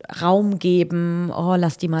den Raum geben,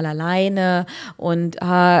 lass die mal alleine und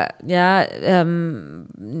man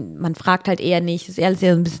fragt halt eher nicht, ist eher so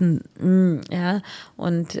ein bisschen,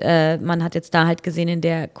 und man hat jetzt da halt gesehen in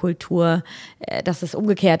der Kultur, dass es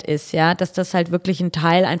umgekehrt ist, ja, dass das halt wirklich ein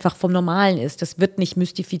Teil einfach vom Normalen ist. Das wird nicht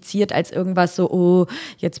mystifiziert als irgendwas so,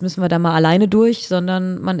 jetzt müssen wir da mal alleine durch,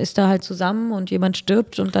 sondern man ist da halt zusammen und jemand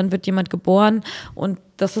stirbt und dann wird jemand geboren und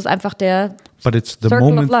das ist einfach der But it's the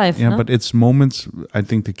Circle moment, of life, yeah. Ne? But it's moments. I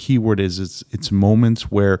think the key word is it's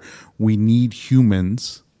moments where we need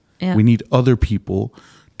humans. Ja. We need other people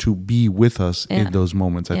to be with us in those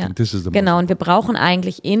moments. I think this is the Genau, most und wir brauchen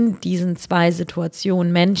eigentlich in diesen zwei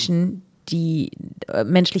Situationen Menschen, die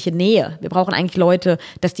menschliche Nähe. Wir brauchen eigentlich Leute,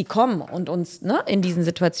 dass die kommen und uns in diesen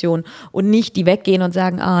Situationen und nicht die weggehen und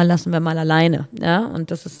sagen, lassen wir mal alleine. Ja?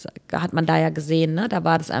 Und hat man da ja gesehen. Ne? Da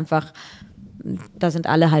war das einfach, da sind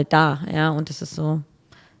alle halt da. Ja? Und das ist so.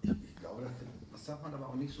 Ich glaube, das darf man aber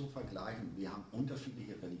auch nicht so vergleichen. Wir haben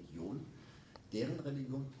unterschiedliche Religionen. Deren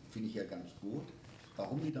Religion finde ich ja ganz gut.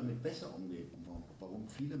 Warum die damit besser umgehen und warum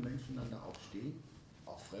viele Menschen dann da auch stehen,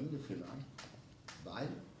 auch Fremde vielleicht, weil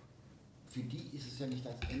für die ist es ja nicht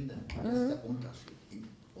das Ende. Das ist der Unterschied. In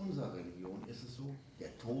unserer Religion ist es so,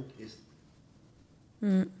 der Tod ist.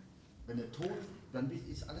 Wenn der Tod, dann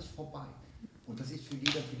ist alles vorbei. Und das ist für die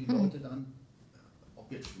Leute dann, ob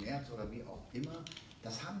jetzt Schmerz oder wie auch immer,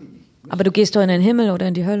 Das haben die nicht. Aber du gehst doch in den Himmel oder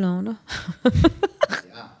in die Hölle, oder? Ja,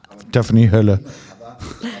 aber Definitely Hölle. Aber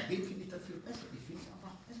den finde ich dafür besser. Ich finde es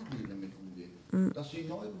einfach besser, wie die damit umgehen. Dass sie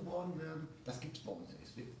neu geboren werden, das gibt es bei uns nicht.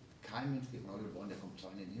 Es wird kein Mensch wird neu geboren, der kommt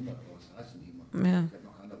zwar in den Himmel, aber was heißt in den Himmel? Ja. Ich habe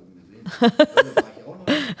noch keiner oben gesehen. Hölle war ich auch noch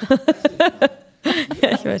nicht. Ja,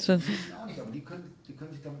 ich weiß schon. Die wissen auch nicht, aber die können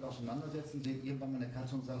sich damit auseinandersetzen, sehen irgendwann mal eine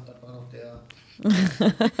Katze und sagt, das war doch der,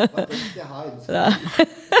 das ist der Heinz. Ja, weißt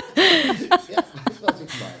du, was ich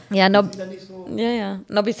meine? Yeah, Die sind da nicht so, yeah.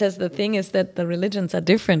 Nobby says the thing is that the religions are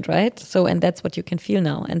different, right? So, and that's what you can feel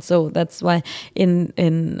now, and so that's why in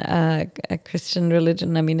a Christian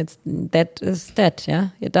religion, I mean, it's that is that, yeah,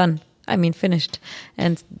 you're done. I mean, finished.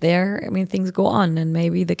 And there, I mean, things go on, and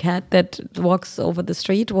maybe the cat that walks over the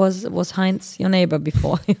street was Heinz, your neighbor,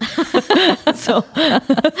 before. So.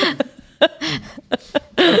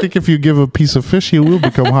 I think if you give a piece of fish, he will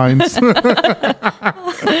become Heinz.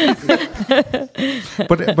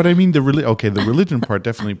 but I mean the religion part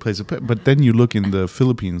definitely plays a part. But then you look in the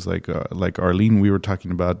Philippines, like Arlene. We were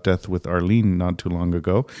talking about death with Arlene not too long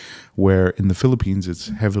ago, where in the Philippines it's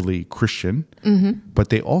heavily Christian. But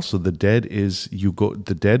they also the dead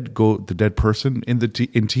person in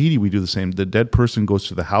Tahiti we do the same. The dead person goes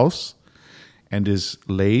to the house and is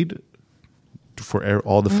laid for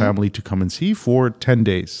all the family to come and see for 10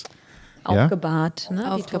 days. Aufgebahrt, ne?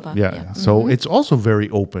 Aufgebahrt. Yeah. So it's also very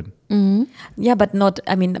open. Yeah, but not.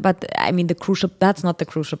 I mean, the crucial. That's not the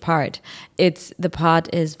crucial part. It's the part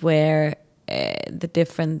is where the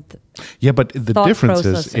different. Yeah, but the difference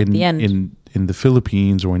is in the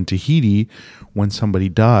Philippines or in Tahiti, when somebody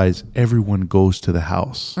dies, everyone goes to the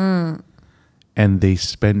house. And they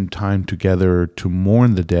spend time together to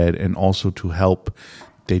mourn the dead and also to help.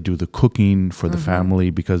 They do the cooking for the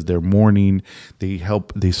family because they're mourning. They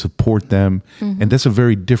help, they support them. And that's a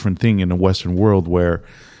very different thing in the Western world where,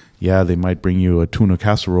 yeah, they might bring you a tuna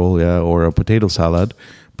casserole, or a potato salad.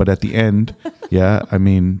 But at the end, I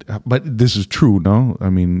mean, but this is true, no? I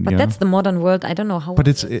mean, but that's the modern world. I don't know how. But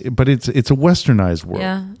it's a westernized world.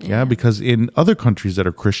 Yeah, because in other countries that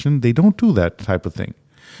are Christian, they don't do that type of thing.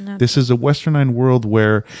 No. This is a westernized world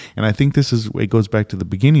where, and I think it goes back to the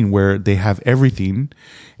beginning where they have everything.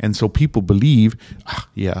 And so people believe,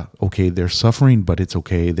 okay, they're suffering, but it's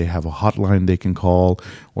okay. They have a hotline they can call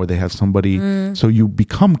or they have somebody. So you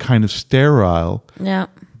become kind of sterile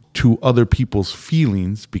to other people's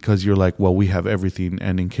feelings because you're like, well, we have everything.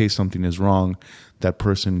 And in case something is wrong, that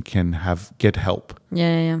person can get help.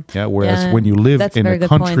 Yeah. Whereas when you live in a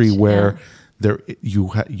country where you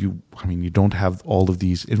don't have all of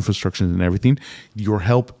these infrastructures and everything. Your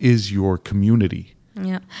help is your community.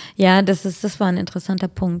 Ja, das war ein interessanter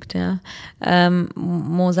Punkt, ja.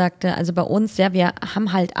 Mo sagte, also bei uns, wir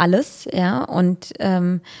haben halt alles, und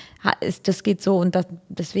das geht so und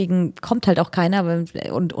deswegen kommt halt auch keiner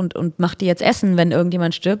und macht dir jetzt Essen, wenn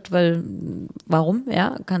irgendjemand stirbt, weil, warum,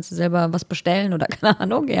 kannst du selber was bestellen oder keine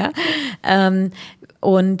Ahnung,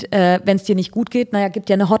 und wenn es dir nicht gut geht, gibt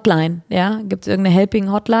ja eine Hotline, gibt es irgendeine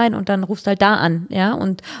Helping-Hotline und dann rufst halt da an,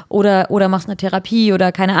 und oder machst eine Therapie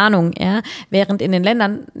oder keine Ahnung, während in den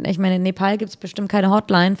Ländern, ich meine, in Nepal gibt es bestimmt keine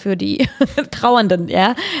Hotline für die Trauernden,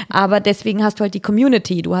 aber deswegen hast du halt die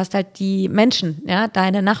Community, du hast halt die Menschen,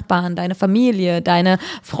 deine Nachbarn, deine Familie, deine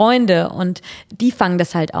Freunde und die fangen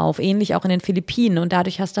das halt auf, ähnlich auch in den Philippinen und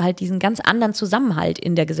dadurch hast du halt diesen ganz anderen Zusammenhalt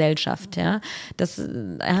in der Gesellschaft, das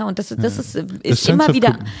ist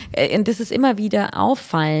immer wieder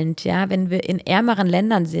auffallend, wenn wir in ärmeren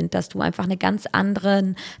Ländern sind, dass du einfach einen ganz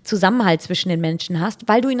anderen Zusammenhalt zwischen den Menschen hast,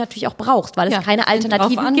 weil du ihn natürlich auch brauchst, weil es keine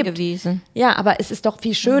Alternativen gibt. Ja, aber es ist doch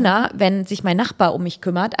viel schöner, wenn sich mein Nachbar um mich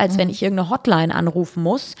kümmert, als wenn ich irgendeine Hotline anrufen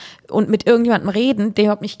muss und mit irgendjemandem reden, den ich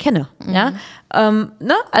überhaupt nicht kenne.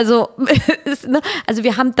 Also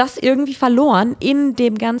wir haben das irgendwie verloren in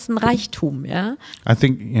dem ganzen Reichtum. I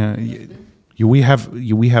think we have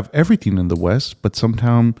everything in the West, but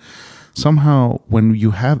somehow when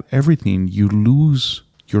you have everything, you lose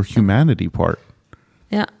your humanity part.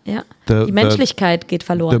 Die Menschlichkeit geht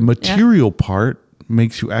verloren. The material part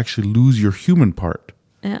makes you actually lose your human part.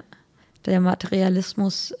 Der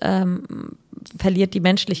Materialismus verliert die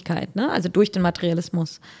Menschlichkeit, ne? Also durch den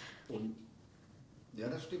Materialismus. Und, ja,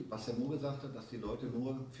 das stimmt. Was der Mo gesagt hat, dass die Leute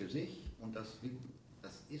nur für sich und das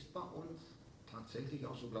ist bei uns tatsächlich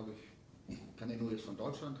auch so, glaube ich kann ja nur jetzt von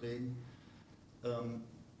Deutschland reden,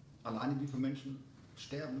 alleine wie viele Menschen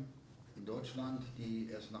sterben in Deutschland, die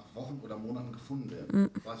erst nach Wochen oder Monaten gefunden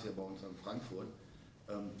werden. Das war es ja bei uns in Frankfurt.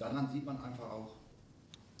 Daran sieht man einfach auch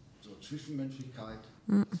so Zwischenmenschlichkeit,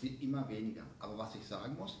 es wird immer weniger. Aber was ich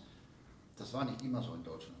sagen muss, das war nicht immer so in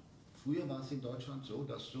Deutschland. Früher war es in Deutschland so,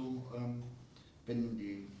 dass wenn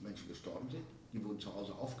die Menschen gestorben sind, die wurden zu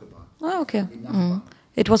Hause aufgebahrt. Oh, okay. Die Nachbarn.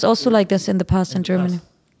 It was also like this in the past in Germany.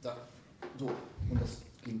 Und das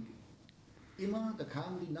ging immer, da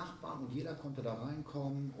kamen die Nachbarn und jeder konnte da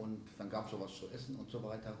reinkommen und dann gab es sowas zu essen und so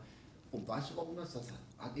weiter. Und weißt du warum das? Das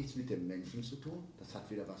hat nichts mit den Menschen zu tun, das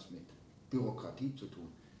hat wieder was mit Bürokratie zu tun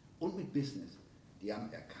und mit Business. Die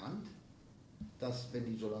haben erkannt, dass wenn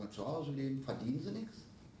die so lange zu Hause leben, verdienen sie nichts.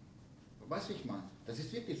 Weißt du, ich meine, das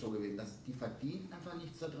ist wirklich so gewesen, dass die verdienen einfach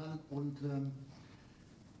nichts daran und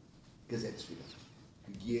Gesetz wieder.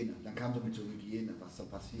 Hygiene, dann kam so mit so Hygiene, was da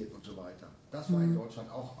passiert und so weiter. Das war in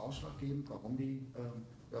Deutschland auch ausschlaggebend, warum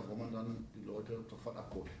wo man dann die Leute sofort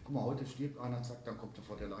abholt. Guck mal, heute stirbt einer, zack, dann kommt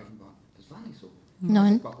sofort der Leichenwagen. Das war nicht so.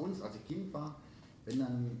 Nein. Bei uns, als ich Kind war, wenn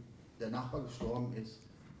dann der Nachbar gestorben ist,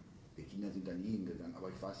 die Kinder sind da nie hingegangen, aber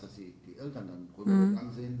ich weiß, dass die Eltern dann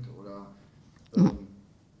rübergegangen sind oder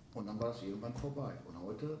und dann war das irgendwann vorbei. Und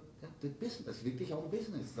heute, ja, das ist wirklich auch ein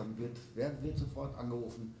Business. Dann wird sofort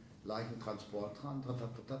angerufen, Leichentransport, und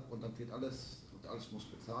dann wird alles muss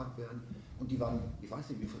bezahlt werden. Und die waren, ich weiß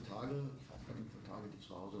nicht, wie viele Tage die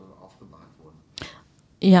zu Hause aufgebahrt wurden.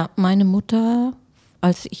 Ja, meine Mutter,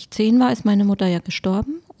 als ich 10 war, ist meine Mutter ja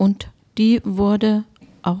gestorben und die wurde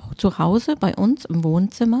auch zu Hause bei uns im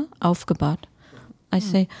Wohnzimmer aufgebahrt. I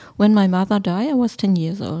say, when my mother died, I was 10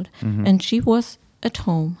 years old, and she was at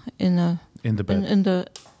home in the bed.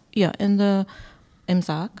 Im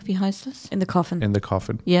Sarg, wie heißt es? In the coffin. In the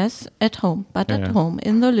coffin. Yes, at home, but at home,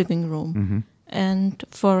 in the living room. And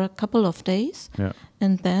for a couple of days. Yeah.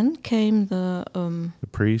 And then came the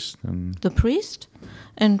priest.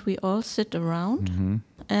 And we all sit around.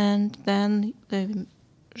 And then they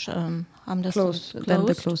haben das Closed. closed. Then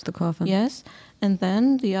they closed the coffin. Yes. And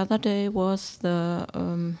then the other day was the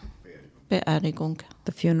Beerdigung.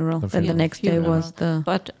 The funeral. The Then the funeral. next day was the...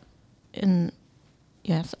 But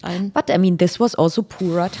But I mean, this was also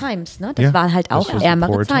poorer times, ne? Das Yeah, waren halt auch this was the ärmere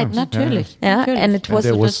poorer Zeiten. times. natürlich. Ja, natürlich. and it was,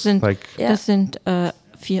 there was das sind, like das sind vor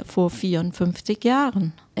 54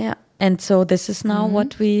 Jahren. yeah. And so this is now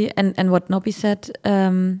what we and what Nobbi said.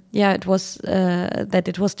 It was that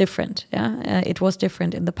it was different. Yeah, it was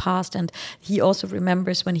different in the past, and he also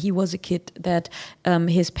remembers when he was a kid that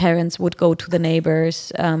his parents would go to the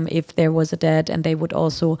neighbors if there was a dead, and they would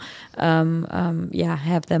also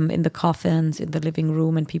have them in the coffins in the living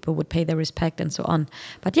room, and people would pay their respect and so on.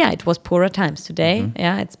 But yeah, it was poorer times. Today,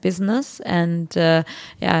 it's business it's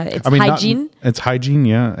hygiene. It's hygiene,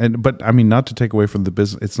 yeah. But I mean, not to take away from the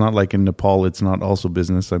business. It's not like in Nepal, it's not also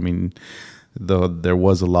business. I mean, there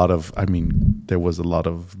was a lot of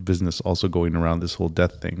business also going around this whole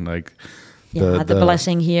death thing, like the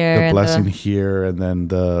blessing here, and then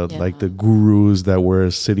the gurus that were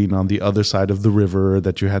sitting on the other side of the river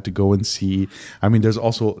that you had to go and see. I mean, there's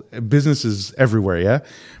also businesses everywhere, yeah.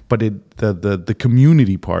 But the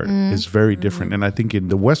community part is very different, and I think in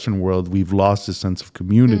the Western world we've lost a sense of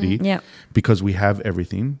community because we have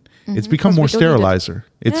everything. It's become more sterilizer.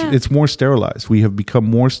 It's more sterilized. We have become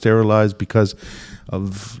more sterilized because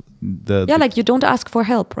of like you don't ask for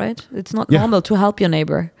help, right? It's not normal to help your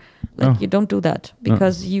neighbor. Like you don't do that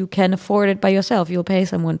because you can afford it by yourself. You'll pay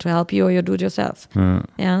someone to help you, or you do it yourself.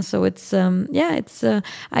 So it's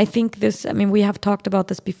I think this. I mean, we have talked about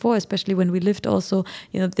this before, especially when we lived also.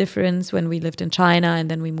 The difference when we lived in China and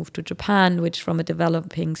then we moved to Japan, which from a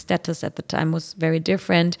developing status at the time was very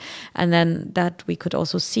different, and then that we could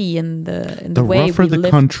also see in the way rougher we the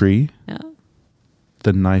lived. country,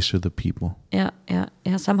 the nicer the people. Yeah.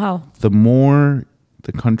 Somehow. The more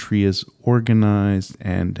the country is organized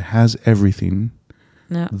and has everything,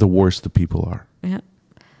 the worse the people are. Ja.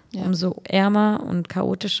 Umso ärmer und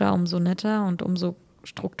chaotischer, umso netter und umso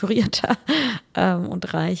strukturierter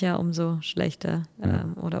und reicher, umso schlechter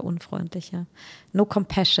oder unfreundlicher. No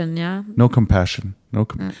compassion, ja? No compassion.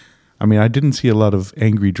 I mean, I didn't see a lot of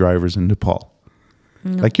angry drivers in Nepal.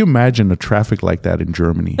 No. Like, you imagine a traffic like that in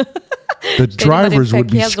Germany. The drivers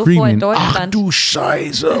would be screaming, "Ach du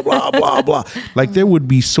Scheiße, blah, blah, blah." Like, there would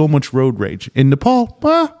be so much road rage. In Nepal,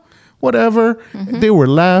 whatever. They were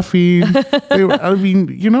laughing.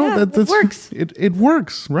 That works. It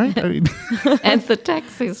works, right? I mean, and the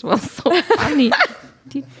taxis were so funny.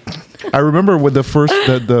 I remember with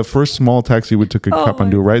the first small taxi we took in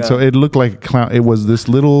Kathmandu, right? God. So it looked like a clown. It was this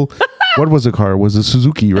little... What was the car? It was a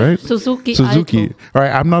Suzuki, right? Suzuki. All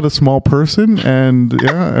right, I'm not a small person, and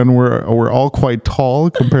we're all quite tall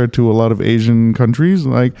compared to a lot of Asian countries,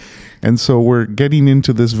 and so we're getting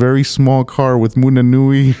into this very small car with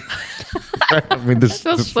Munanui. I mean, this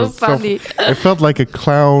was so funny. It felt like a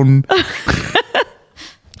clown.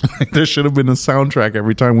 There should have been a soundtrack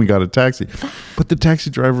every time we got a taxi, but the taxi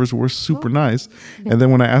drivers were super nice. And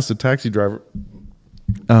then when I asked the taxi driver,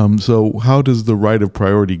 So how does the right of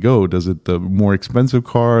priority go? Does it the more expensive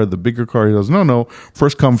car, the bigger car? He goes, no,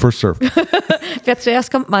 first come, first serve. Wer zuerst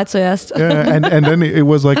kommt, mal zuerst. Yeah, and then it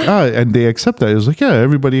was like, and they accept that. It was like, yeah,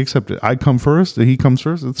 everybody accept it. I come first, he comes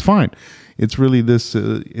first, it's fine. It's really this,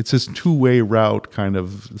 it's this two-way route kind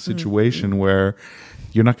of situation where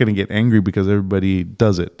you're not going to get angry because everybody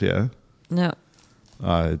does it, yeah? Ja.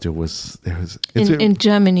 In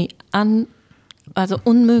Germany, also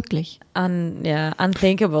unmöglich.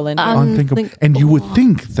 Unthinkable. Unthinkable. And you would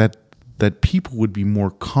think that people would be more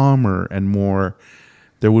calmer and more,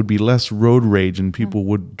 there would be less road rage and people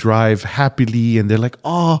would drive happily and they're like,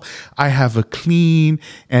 oh, I have a clean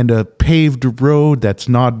and a paved road that's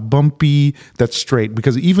not bumpy, that's straight.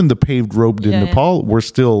 Because even the paved road in Nepal were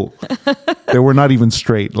still, they were not even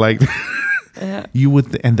straight. Like you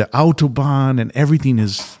would, and the Autobahn and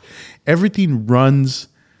everything runs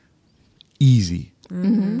easy,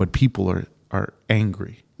 but people are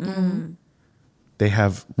angry. They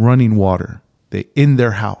have running water. They in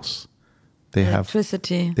their house. They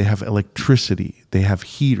electricity. They have electricity. They have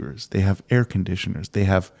heaters. They have air conditioners. They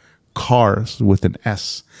have cars with an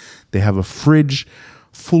S. They have a fridge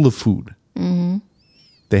full of food.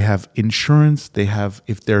 They have insurance. They have,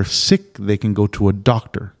 if they're sick, they can go to a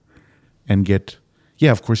doctor and get,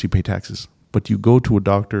 of course you pay taxes, but you go to a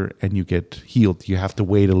doctor and you get healed. You have to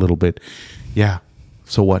wait a little bit. Yeah.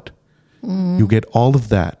 So what? You get all of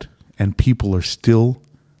that and people are still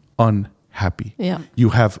unhappy. Yeah. You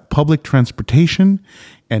have public transportation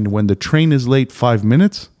and when the train is late 5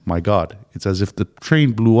 minutes, my God, it's as if the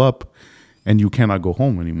train blew up and you cannot go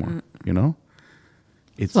home anymore, you know?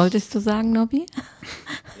 Wolltest du sagen, Nobbi?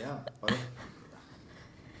 Ja, weil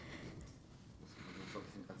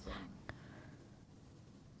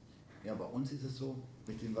ja, bei uns ist es so,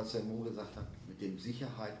 mit dem, was Herr Mo gesagt hat, mit dem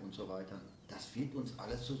Sicherheit und so weiter, das wird uns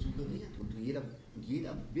alles so suggeriert. Und jeder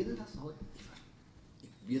will das heute.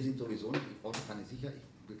 Wir sind sowieso nicht, ich brauche keine Sicherheit,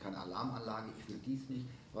 ich will keine Alarmanlage, ich will dies nicht.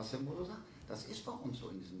 Was Herr Mo sagt, das ist bei uns so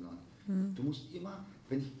in diesem Land. Du musst immer,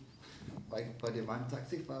 wenn ich bei dem meinem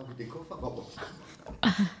Taxifahrer mit dem Kofferraum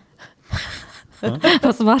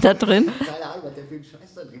Was war da drin? keine Ahnung, was der für einen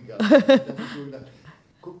Scheiß da drin gehabt hat. Da hab ich so gedacht,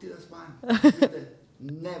 guck dir das mal an.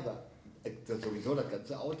 Never. Das ist sowieso das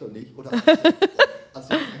ganze Auto nicht. Oder also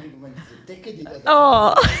diese Decke, die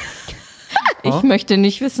da Ich möchte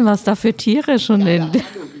nicht wissen, was da für Tiere schon in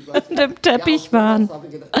dem Teppich waren.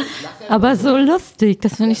 Aber so lustig,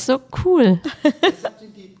 das finde ich so cool. Deshalb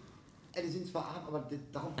sind die sind zwar arm, aber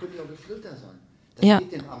darum können die auch geschilter sein. Das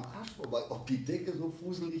geht denen am Arsch vorbei, ob die Decke so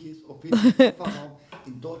fuselig ist, ob der Kofferraum.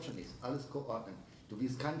 In Deutschland ist alles geordnet. Du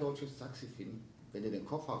wirst kein deutsches Taxi finden, wenn der den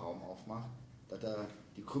Kofferraum aufmacht, dass da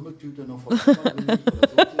die Krümmeltüte noch vor der Tür liegt oder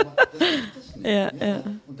so. Das gibt es nicht. Ja.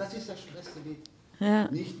 Und das ist der Stress,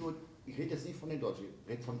 nicht nur, ich rede jetzt nicht von den Deutschen,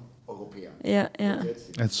 ich rede von Europäern.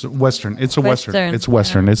 It's Western. It's a Western. It's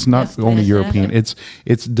Western. It's not only European. It's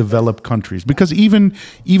developed countries. Because even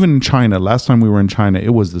in China, last time we were in China,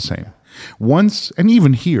 it was the same. Once, and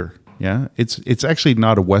even here, it's actually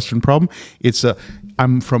not a Western problem. It's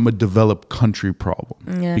I'm from a developed country problem.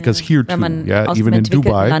 Because here too, even in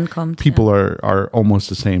Dubai, people are almost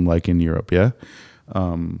the same like in Europe.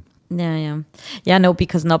 No,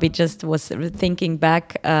 because Nobbi just was thinking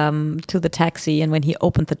back to the taxi, and when he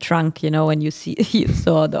opened the trunk, and you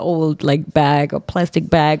saw the old like bag or plastic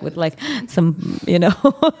bag with like some,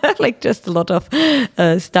 like just a lot of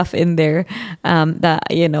stuff in there that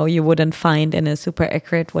you wouldn't find in a super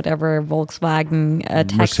accurate whatever Volkswagen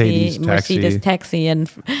taxi, Mercedes taxi, and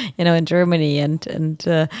in Germany, and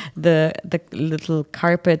the little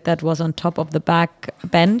carpet that was on top of the back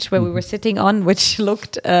bench where we were sitting on, which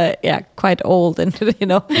looked quite old, and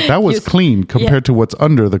that was clean compared to what's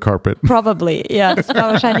under the carpet. Probably, das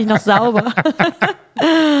war wahrscheinlich noch sauber.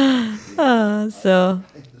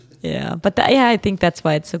 But I think that's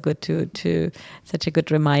why it's so good to such a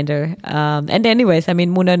good reminder. And anyways, I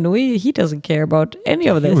mean, Munanui, he doesn't care about any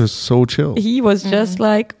of this. He was so chill. He was just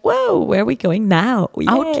like, whoa, where are we going now?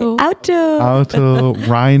 Auto,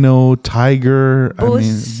 rhino, tiger,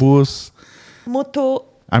 bus, moto.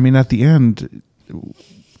 I mean, at the end,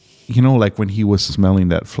 like when he was smelling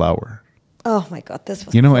that flower. Oh my God, this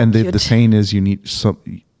was and cute. The saying is you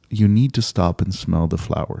need to stop and smell the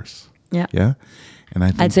flowers. Yeah. And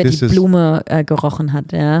I think als die Blume gerochen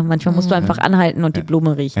hat. Ja. Manchmal musst du einfach anhalten und die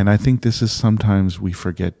Blume riechen. And I think this is sometimes we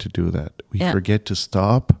forget to do that. We forget to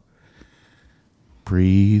stop,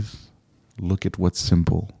 breathe, look at what's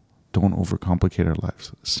simple. Don't overcomplicate our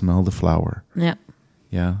lives. Smell the flower. Yeah.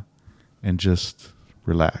 And just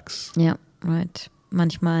relax. Ja, right.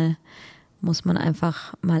 Manchmal muss man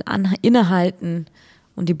einfach mal innehalten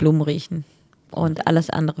und die Blumen riechen. und alles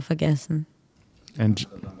andere vergessen. And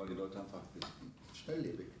Weil die Leute einfach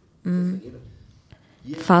schnelllebig. Das ist ja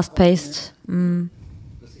jeder Fast-paced.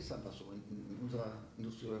 Das ist einfach so. In unserer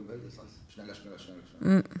industriellen Welt ist alles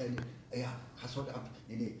schneller. Ja, hast heute Abend.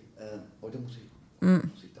 Nee, heute muss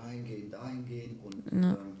ich dahin gehen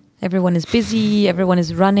und. Everyone is busy, everyone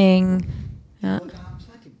is running. Ja. Leute haben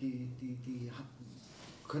Zeit, die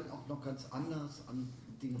können auch noch ganz anders an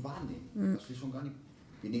Dinge wahrnehmen. Das ist schon gar nicht.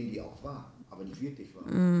 Wir nehmen die auch wahr, aber nicht wirklich wahr.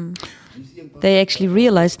 They actually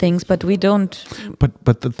realize things, but we don't.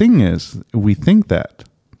 but the thing is, we think that,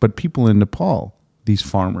 but people in Nepal, these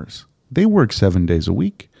farmers, they work 7 days a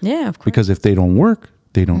week. Yeah, of course. Because if they don't work,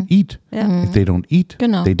 they don't eat. Yeah. If they don't eat,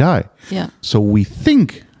 Genau. they die. Ja. So we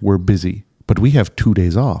think we're busy, but we have 2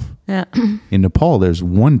 days off. Ja. In Nepal, there's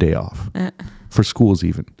 1 day off Ja. for schools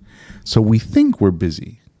even. So we think we're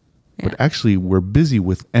busy, but actually we're busy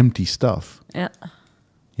with empty stuff. Ja.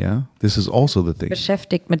 Yeah, this is also the thing.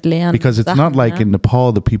 Beschäftigt mit leeren Because it's Sachen, not like ja. in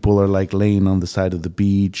Nepal, the people are like laying on the side of the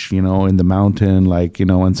beach, in the mountain,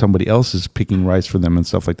 and somebody else is picking rice for them and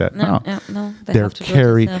stuff like that. No, No, they they're have to do it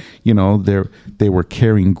carrying, themselves. they were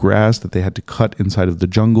carrying grass that they had to cut inside of the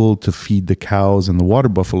jungle to feed the cows and the water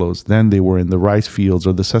buffaloes. Then they were in the rice fields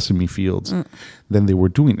or the sesame fields. Then they were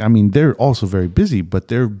doing, they're also very busy, but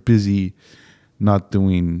they're busy not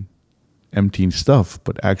doing empty stuff,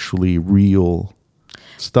 but actually real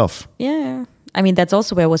stuff. Yeah. That's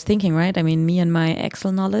also where I was thinking, right? Me and my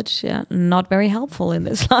Excel knowledge, not very helpful in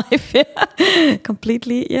this life.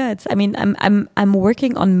 Completely. Yeah. I'm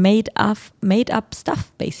working on made up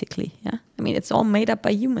stuff basically. Yeah. It's all made up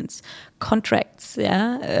by humans. Contracts.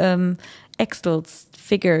 Yeah. Excels,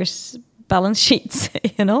 figures, balance sheets.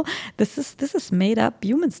 This is made up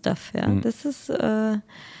human stuff. Yeah. This is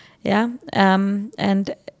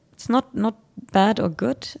and it's not bad or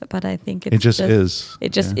good, but I think It just is.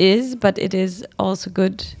 It just is, but it is also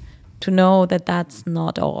good to know that that's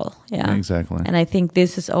not all. Yeah, Exactly. And I think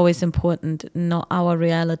this is always important. No, our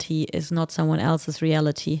reality is not someone else's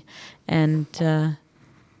reality, and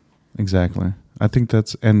Exactly. I think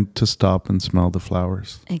and to stop and smell the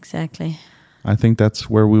flowers. exactly. I think that's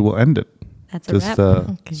where we will end it. That's a Just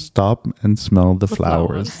wrap. stop and smell the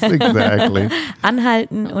flowers. Exactly.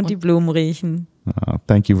 Anhalten und die Blumen riechen.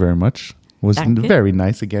 Thank you very much. It was Danke. very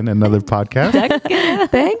nice again. Another podcast. Thank you.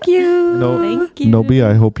 Thank you. Nobbi,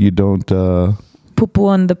 I hope you don't. Poo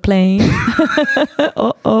on the plane.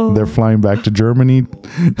 Oh. They're flying back to Germany.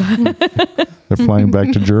 They're flying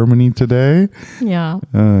back to Germany today. Ja.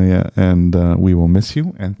 And we will miss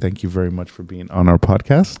you. And thank you very much for being on our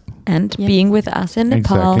podcast. And being with us in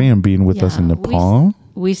Nepal. Exactly, and being with us in Nepal.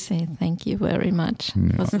 We say thank you very much.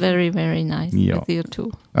 It was very, very nice with you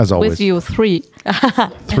two. As always. With you three.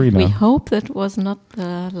 3 now. We hope that was not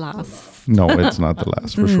the last. No, it's not the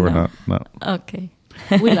last, for sure not. No. Okay.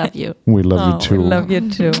 We love you. We love you too. We love you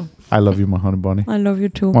too. I love you, my honey bunny. I love you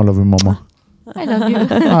too. I love you, mama. I love you.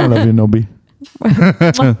 I love you, Nobbi.